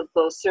 results of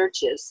those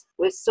searches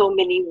with so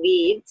many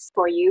leads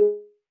for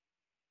you.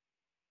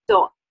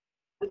 So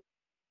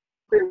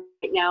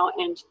right now,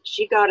 and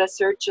she got a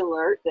search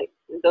alert that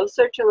those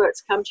search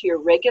alerts come to your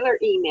regular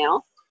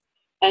email,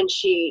 and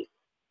she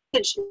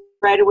messaged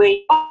right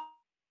away,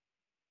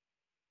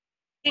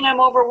 and I'm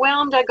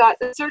overwhelmed. I got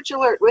the search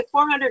alert with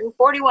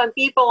 441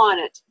 people on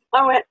it.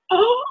 I went,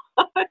 oh,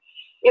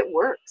 it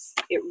works.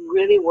 It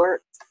really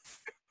works.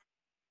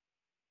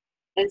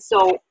 And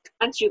so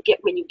when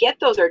you get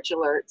those search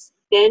alerts,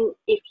 then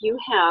if you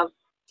have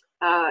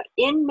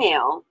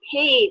in-mail,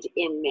 paid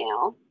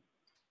in-mail,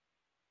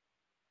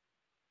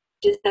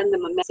 just send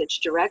them a message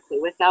directly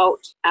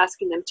without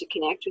asking them to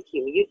connect with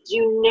you.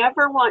 You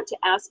never want to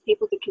ask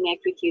people to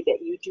connect with you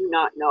that you do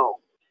not know.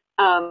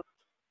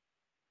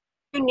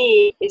 You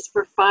need is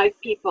for 5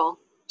 people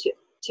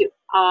to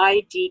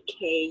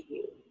IDK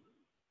you.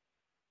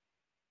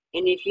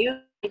 And if you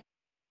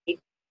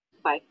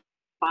by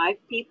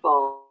 5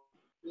 people,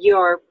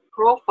 your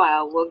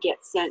profile will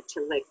get sent to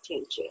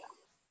LinkedIn jail.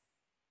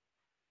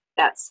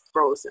 That's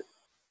frozen.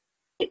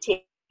 It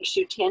takes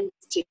you 10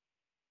 to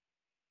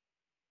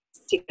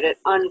get it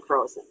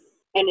unfrozen.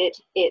 And it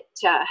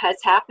has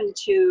happened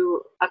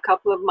to a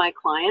couple of my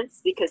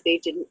clients because they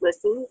didn't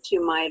listen to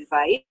my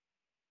advice.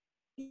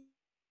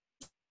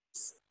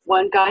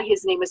 One guy,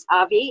 his name was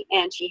Avi,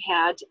 and he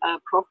had a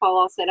profile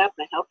all set up,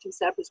 and I helped him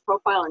set up his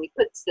profile, and he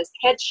puts this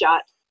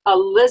headshot, a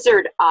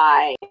lizard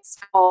eye. It's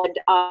called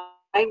eye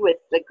with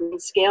the green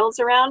scales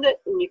around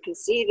it, and you can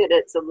see that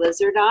it's a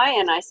lizard eye.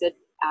 And I said,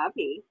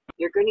 Avi,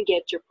 you're going to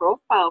get your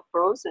profile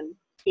frozen.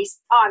 He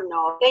said, oh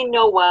no, they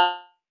know what.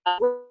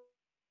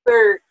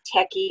 We're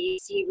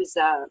techies. He was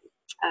a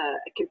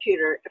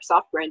computer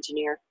software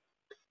engineer.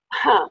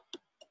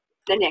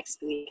 The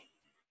next week,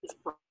 his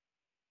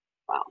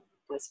profile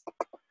was.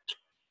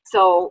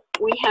 So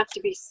we have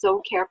to be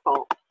so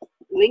careful.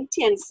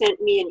 LinkedIn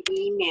sent me an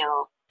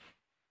email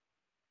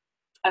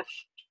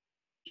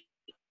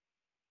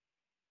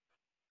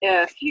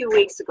a few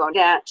weeks ago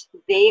that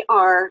they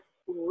are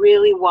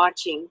really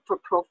watching for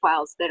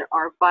profiles that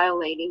are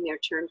violating their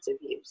terms of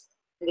use.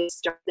 They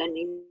start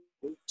sending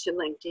them to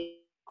LinkedIn.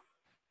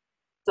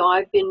 So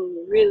I've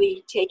been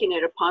really taking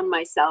it upon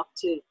myself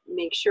to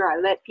make sure I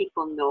let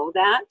people know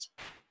that.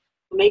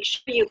 Make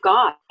sure you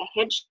got a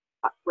headshot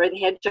where the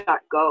headshot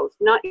goes,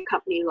 not your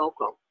company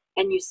logo,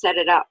 and you set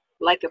it up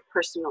like a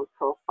personal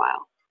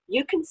profile.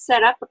 You can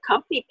set up a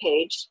company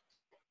page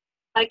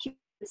like you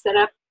can set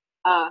up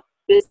a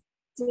business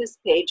business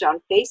page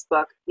on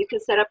Facebook, you can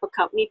set up a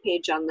company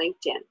page on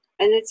LinkedIn,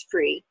 and it's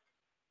free.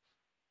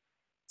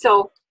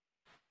 So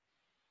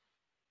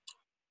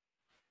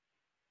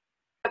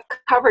I've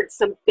covered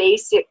some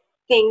basic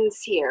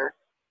things here,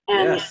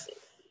 and Yes.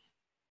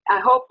 I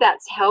hope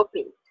that's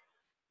helping.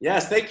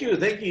 Yes, thank you.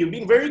 Thank you. You've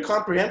been very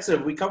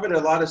comprehensive. We covered a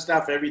lot of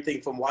stuff, everything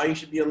from why you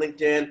should be on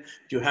LinkedIn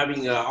to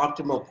having an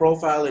optimal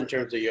profile in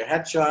terms of your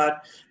headshot,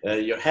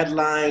 your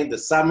headline, the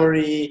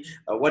summary,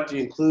 what to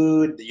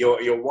include,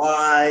 your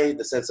why,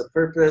 the sense of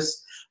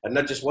purpose,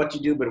 not just what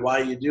you do, but why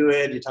you do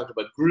it. You talked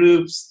about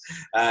groups.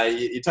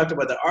 You talked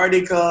about the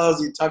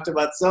articles. You talked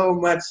about so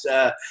much,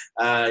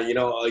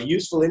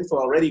 useful info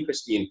already,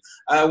 Christine.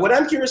 What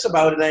I'm curious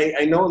about, and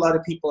I know a lot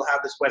of people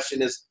have this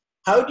question, is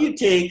how do you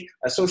take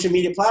a social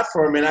media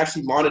platform and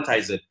actually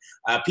monetize it?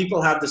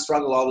 People have this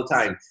struggle all the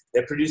time.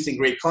 They're producing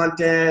great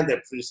content,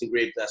 they're producing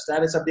great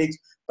status updates,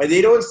 but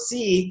they don't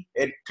see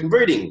it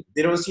converting.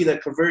 They don't see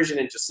that conversion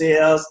into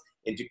sales,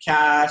 into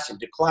cash,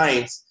 into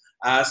clients.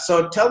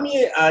 So tell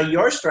me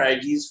your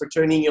strategies for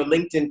turning your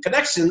LinkedIn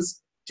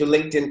connections to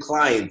LinkedIn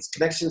clients,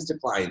 connections to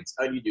clients.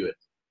 How do you do it?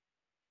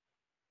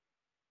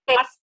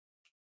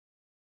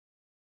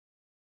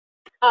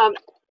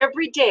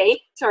 Every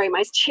day, sorry,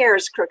 my chair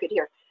is crooked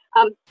here.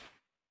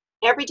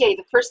 Every day,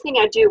 the first thing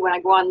I do when I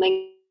go on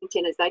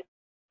LinkedIn is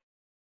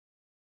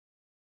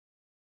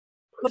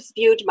who's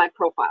viewed my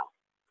profile.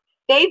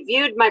 They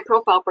viewed my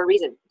profile for a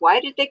reason. Why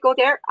did they go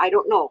there? I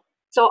don't know.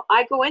 So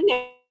I go in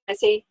there and I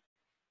say,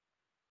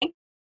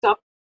 stop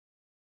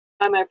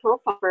by my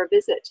profile for a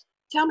visit.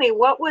 Tell me,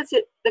 what was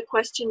it, the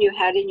question you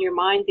had in your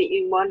mind that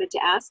you wanted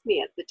to ask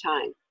me at the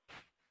time?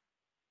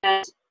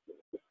 And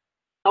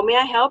how may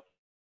I help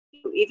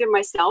you, either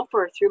myself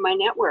or through my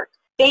network?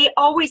 They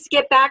always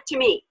get back to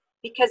me,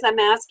 because I'm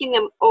asking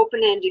them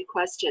open-ended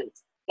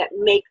questions that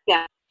make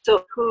them,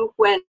 so who,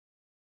 when,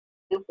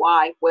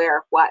 why,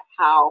 where, what,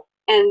 how,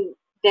 and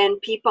then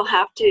people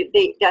have to,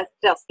 they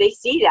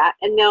see that,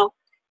 and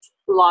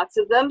lots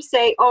of them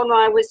say, oh no,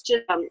 I was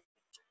just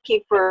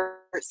looking for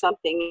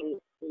something,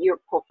 and your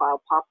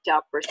profile popped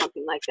up or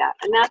something like that,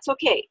 and that's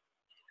okay.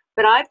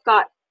 But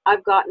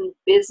I've gotten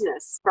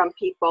business from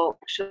people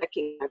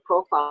checking my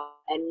profile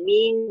and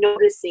me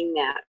noticing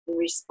that and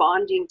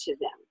responding to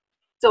them.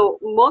 So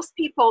most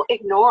people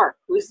ignore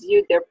who's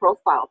viewed their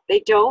profile.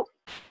 They don't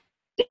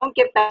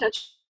get back to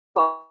touch.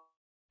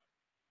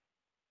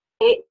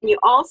 You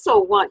also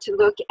want to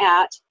look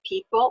at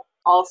people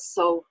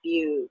also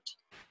viewed.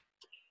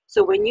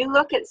 So when you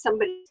look at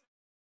somebody's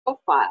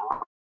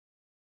profile,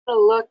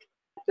 look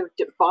at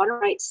the bottom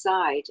right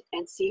side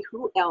and see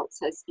who else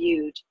has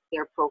viewed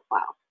their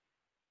profile.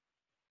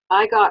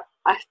 I've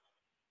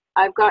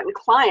gotten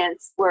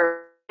clients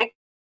where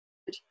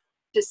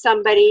to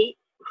somebody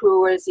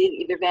who was in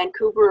either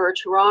Vancouver or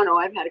Toronto.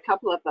 I've had a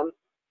couple of them,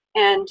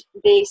 and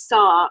they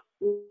saw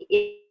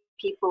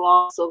people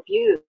also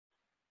viewed,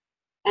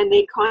 and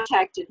they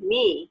contacted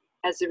me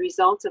as a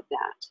result of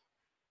that.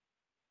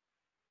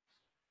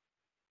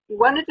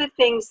 One of the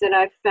things that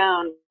I've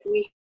found,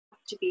 we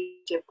have to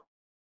be different.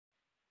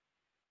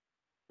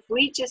 If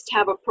we just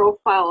have a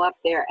profile up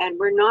there and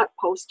we're not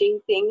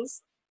posting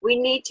things, we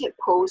need to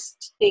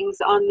post things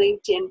on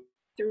LinkedIn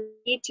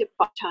 3 to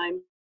 5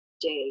 times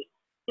a day.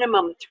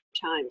 Minimum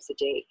 3 times a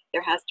day.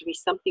 There has to be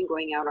something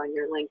going out on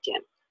your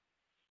LinkedIn.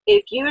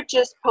 If you're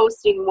just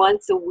posting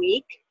once a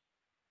week,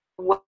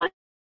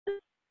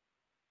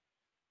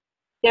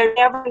 they're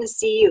never going to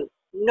see you.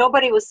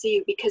 Nobody will see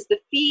you, because the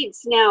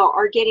feeds now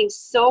are getting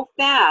so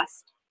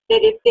fast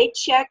that if they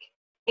check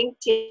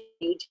LinkedIn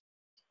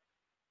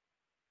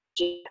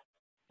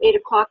 8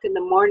 o'clock in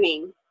the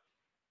morning,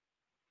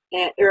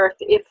 or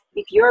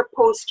if your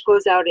post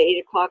goes out at 8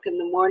 o'clock in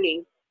the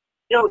morning,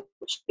 you don't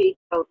speak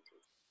out.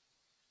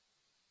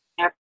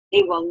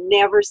 They will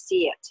never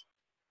see it.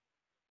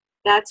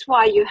 That's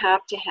why you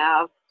have to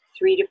have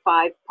 3 to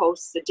 5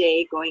 posts a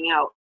day going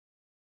out.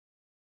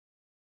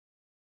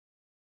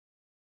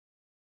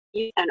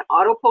 Use an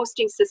auto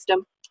posting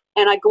system,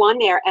 and I go on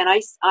there and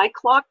I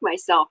clock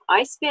myself.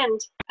 I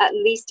spend at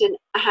least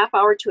a half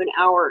hour to an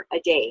hour a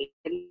day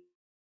in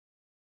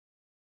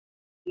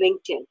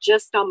LinkedIn,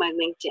 just on my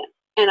LinkedIn.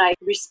 And I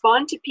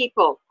respond to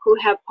people who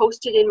have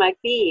posted in my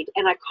feed,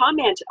 and I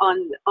comment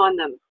on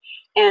them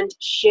and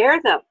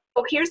share them.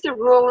 So here's the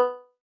rule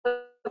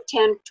of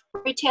 10.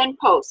 Every 10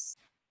 posts,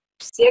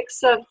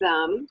 6 of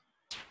them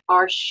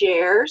are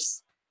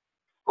shares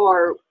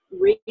or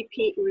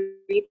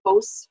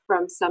reposts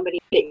from somebody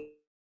that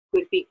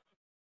would be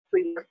for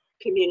your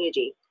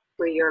community,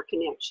 for your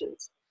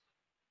connections.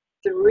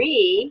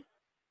 3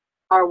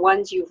 are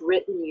ones you've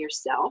written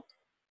yourself.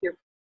 Your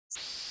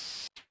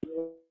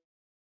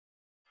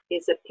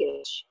is a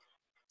pitch.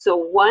 So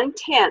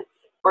 1/10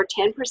 or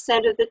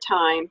 10% of the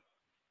time,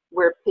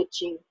 we're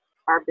pitching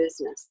our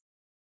business.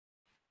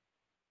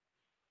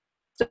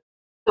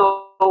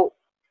 So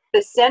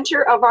the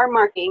center of our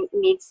marketing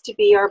needs to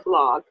be our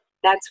blog.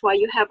 That's why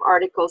you have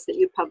articles that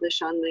you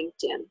publish on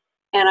LinkedIn.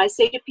 And I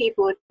say to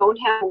people, if you don't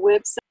have a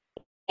website,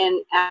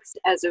 and acts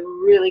as a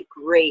really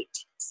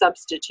great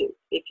substitute.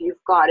 If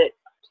you've got it,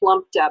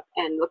 plumped up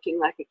and looking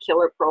like a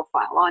killer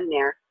profile on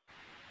there.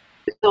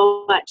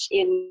 So much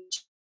in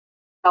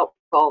help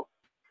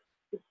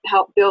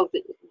build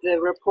the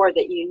rapport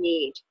that you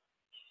need.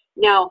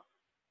 Now,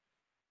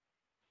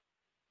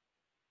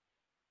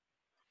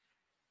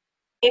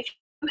 if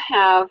you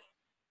have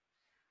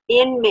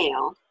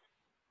InMail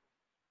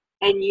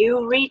and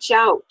you reach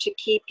out to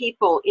key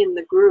people in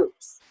the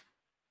groups,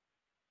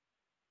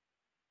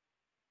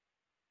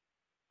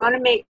 you want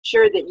to make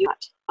sure that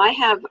I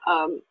have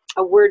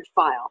a Word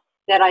file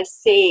that I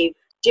save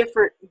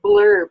different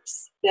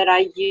blurbs that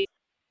I use.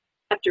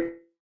 I have to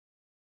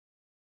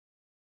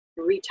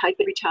retype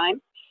every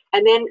time.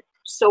 And then,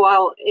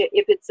 so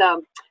if it's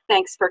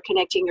thanks for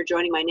connecting or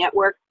joining my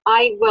network,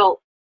 I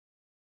will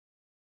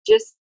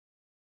just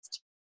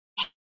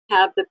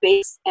have the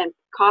base and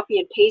copy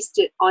and paste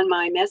it on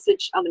my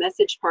message, on the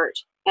message part.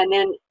 And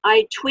then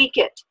I tweak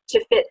it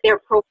to fit their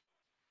profile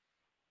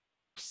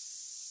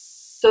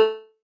so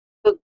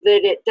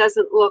that it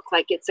doesn't look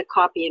like it's a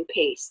copy and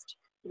paste.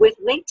 With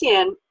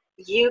LinkedIn,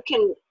 you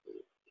can,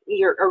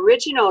 your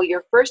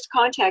first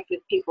contact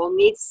with people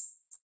needs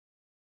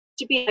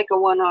to be like a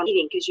one-on-one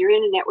meeting, because you're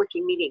in a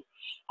networking meeting.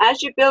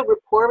 As you build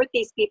rapport with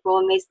these people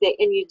and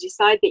you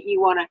decide that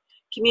you want to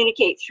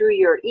communicate through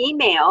your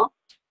email,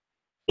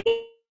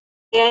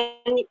 then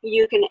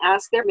you can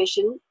ask their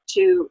permission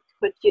to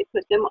put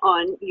them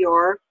on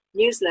your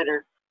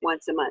newsletter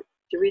once a month,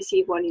 to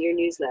receive one of your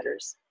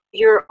newsletters.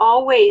 You're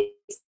always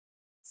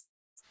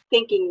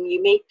thinking,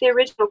 you make the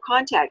original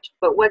contact,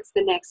 but what's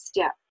the next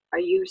step? Are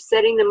you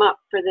setting them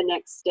up for the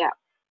next step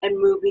and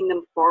moving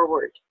them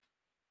forward?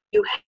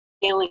 You have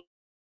a mailing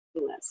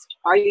list.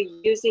 Are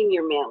you using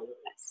your mailing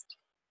list?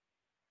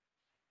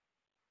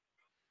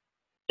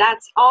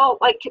 That's all.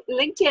 Like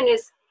LinkedIn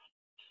is,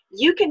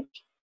 you can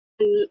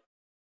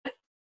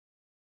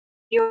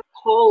your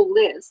whole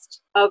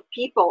list of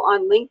people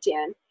on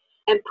LinkedIn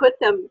and put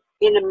them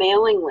in a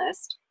mailing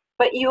list,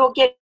 but you will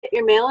get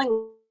your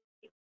mailing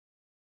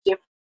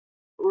different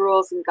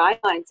rules and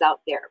guidelines out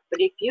there. But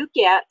if you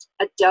get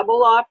a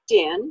double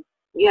opt-in,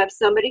 you have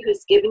somebody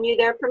who's given you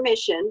their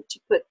permission to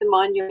put them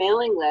on your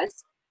mailing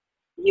list,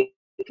 you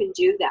can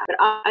do that. But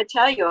I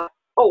tell you,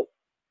 oh,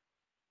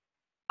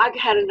 I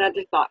had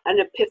another thought, an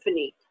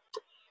epiphany.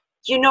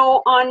 You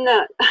know, on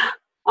the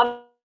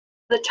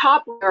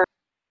top of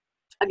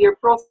your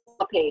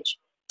profile page,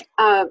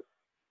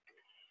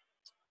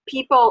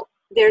 people,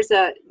 there's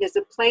a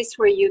place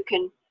where you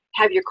can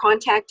have your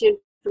contact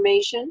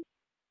information.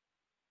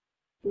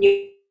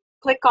 You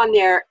click on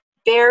there,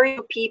 very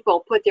few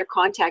people put their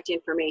contact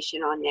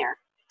information on there.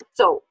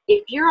 So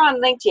if you're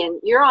on LinkedIn,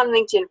 you're on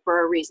LinkedIn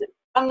for a reason.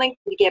 On LinkedIn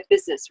to get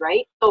business,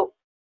 right? So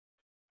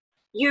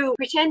you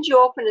pretend you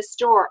open a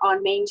store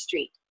on Main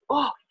Street.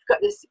 Oh, you've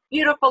got this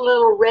beautiful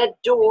little red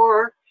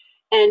door,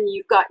 and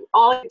you've got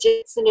all your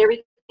digits and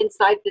everything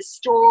inside the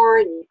store,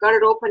 and you've got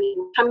it open, and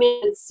you come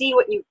in and see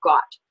what you've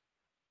got.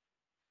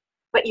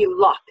 But you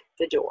lock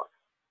the door.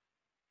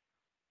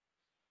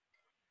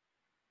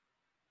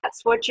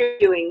 That's what you're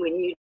doing when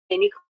you do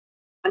any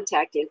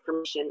contact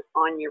information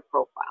on your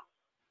profile.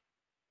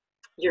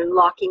 You're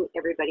locking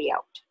everybody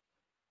out.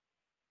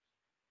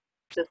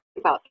 So think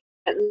about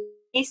at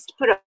least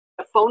put a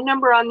phone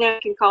number on there.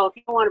 You can call. If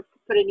you don't want to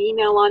put an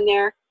email on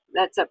there,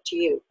 that's up to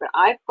you. But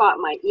I've got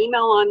my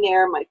email on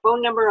there, my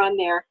phone number on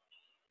there,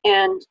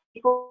 and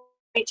people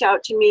reach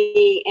out to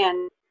me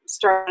and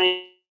start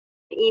an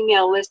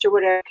email list or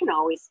whatever. You can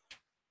always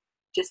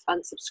just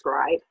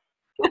unsubscribe.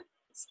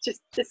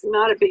 It's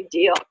not a big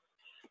deal.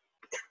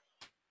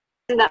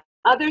 And the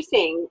other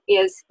thing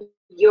is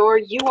your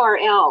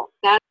URL,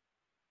 that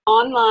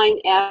online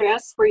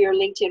address for your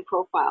LinkedIn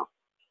profile.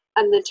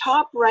 On the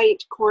top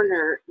right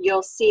corner,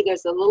 you'll see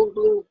there's a little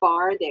blue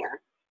bar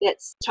there that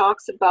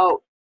talks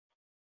about,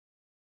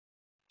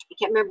 I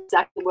can't remember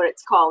exactly what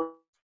it's called.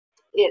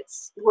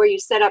 It's where you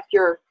set up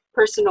your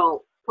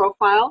personal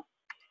profile.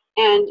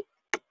 And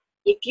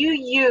if you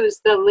use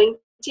the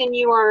LinkedIn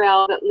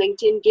URL that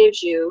LinkedIn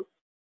gives you,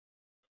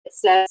 it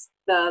says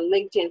the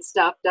LinkedIn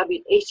stuff,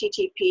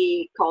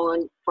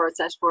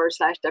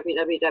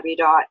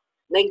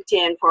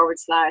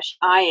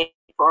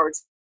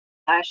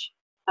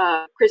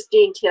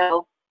 http://www.linkedin/in/Christine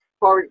Till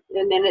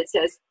and then it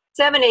says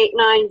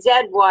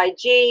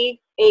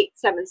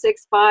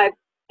 789ZYG8765.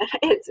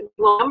 It's a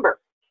number.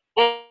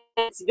 And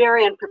it's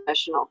very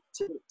unprofessional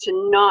to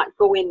not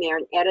go in there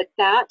and edit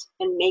that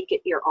and make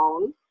it your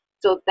own.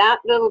 So that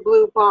little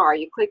blue bar,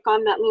 you click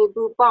on that little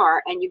blue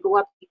bar and you go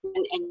up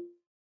and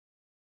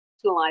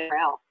to the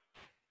URL.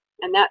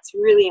 And that's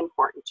really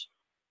important.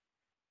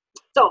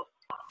 So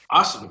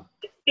awesome.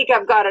 I think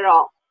I've got it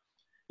all.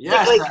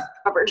 Yes.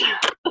 Covered.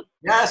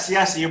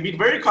 Yes. You've been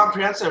very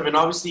comprehensive, and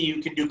obviously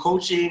you can do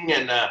coaching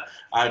and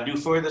do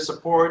further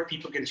support.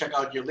 People can check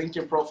out your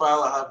LinkedIn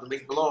profile. I'll have the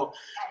link below.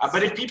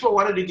 But if people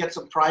wanted to get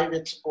some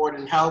private support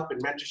and help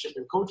and mentorship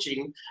and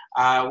coaching,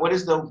 what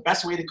is the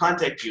best way to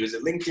contact you? Is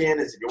it LinkedIn?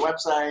 Is it your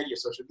website, your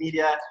social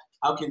media?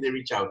 How can they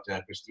reach out,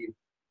 Christine?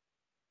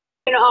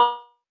 You know,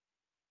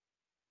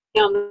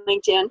 on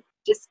LinkedIn,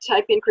 just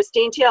type in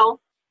Christine Till,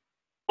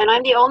 And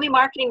I'm the only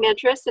marketing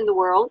mentoress in the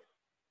world.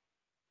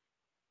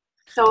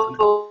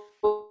 So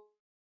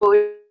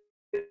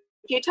if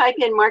you type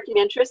in marketing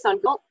mentoress on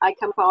Google, I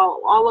come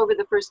all over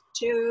the first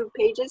 2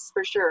 pages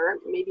for sure,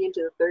 maybe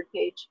into the 3rd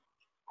page.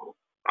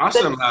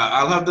 Awesome.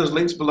 I'll have those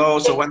links below.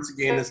 So once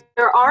again,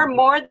 there are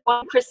more than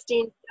one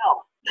Christine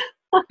Till.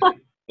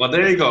 well,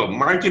 there you go.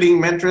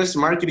 Marketing mentoress,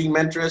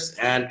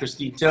 and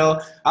Christine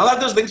Till. I'll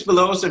have those links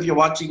below. So if you're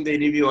watching the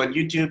interview on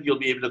YouTube, you'll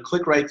be able to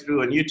click right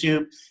through on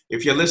YouTube.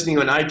 If you're listening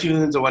on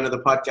iTunes or one of the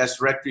podcast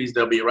directories,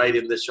 they'll be right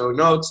in the show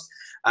notes.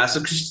 So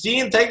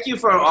Christine, thank you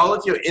for all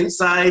of your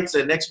insights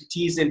and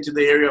expertise into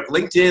the area of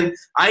LinkedIn.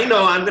 I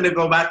know I'm going to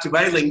go back to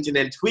my LinkedIn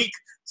and tweak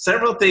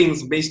several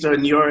things based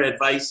on your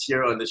advice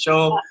here on the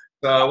show.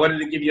 So I wanted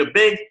to give you a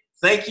big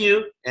thank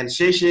you, and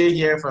Xie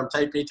here from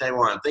Taipei,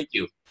 Taiwan. Thank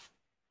you.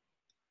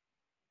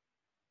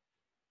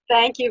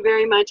 Thank you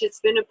very much. It's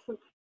been a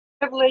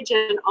privilege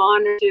and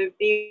honor to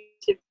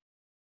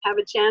have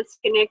a chance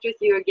to connect with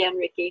you again,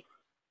 Ricky.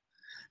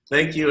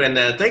 Thank you, and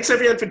thanks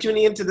everyone for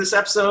tuning into this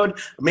episode.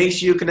 Make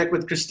sure you connect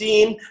with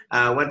Christine.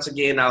 Once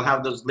again, I'll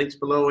have those links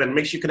below, and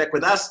make sure you connect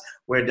with us.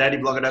 We're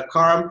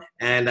daddyblogger.com,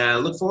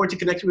 and look forward to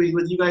connecting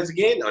with you guys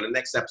again on the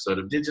next episode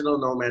of Digital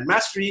Nomad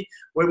Mastery,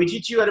 where we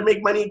teach you how to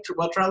make money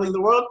while traveling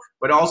the world,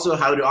 but also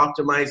how to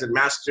optimize and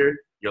master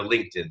your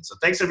LinkedIn. So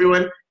thanks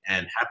everyone,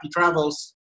 and happy travels.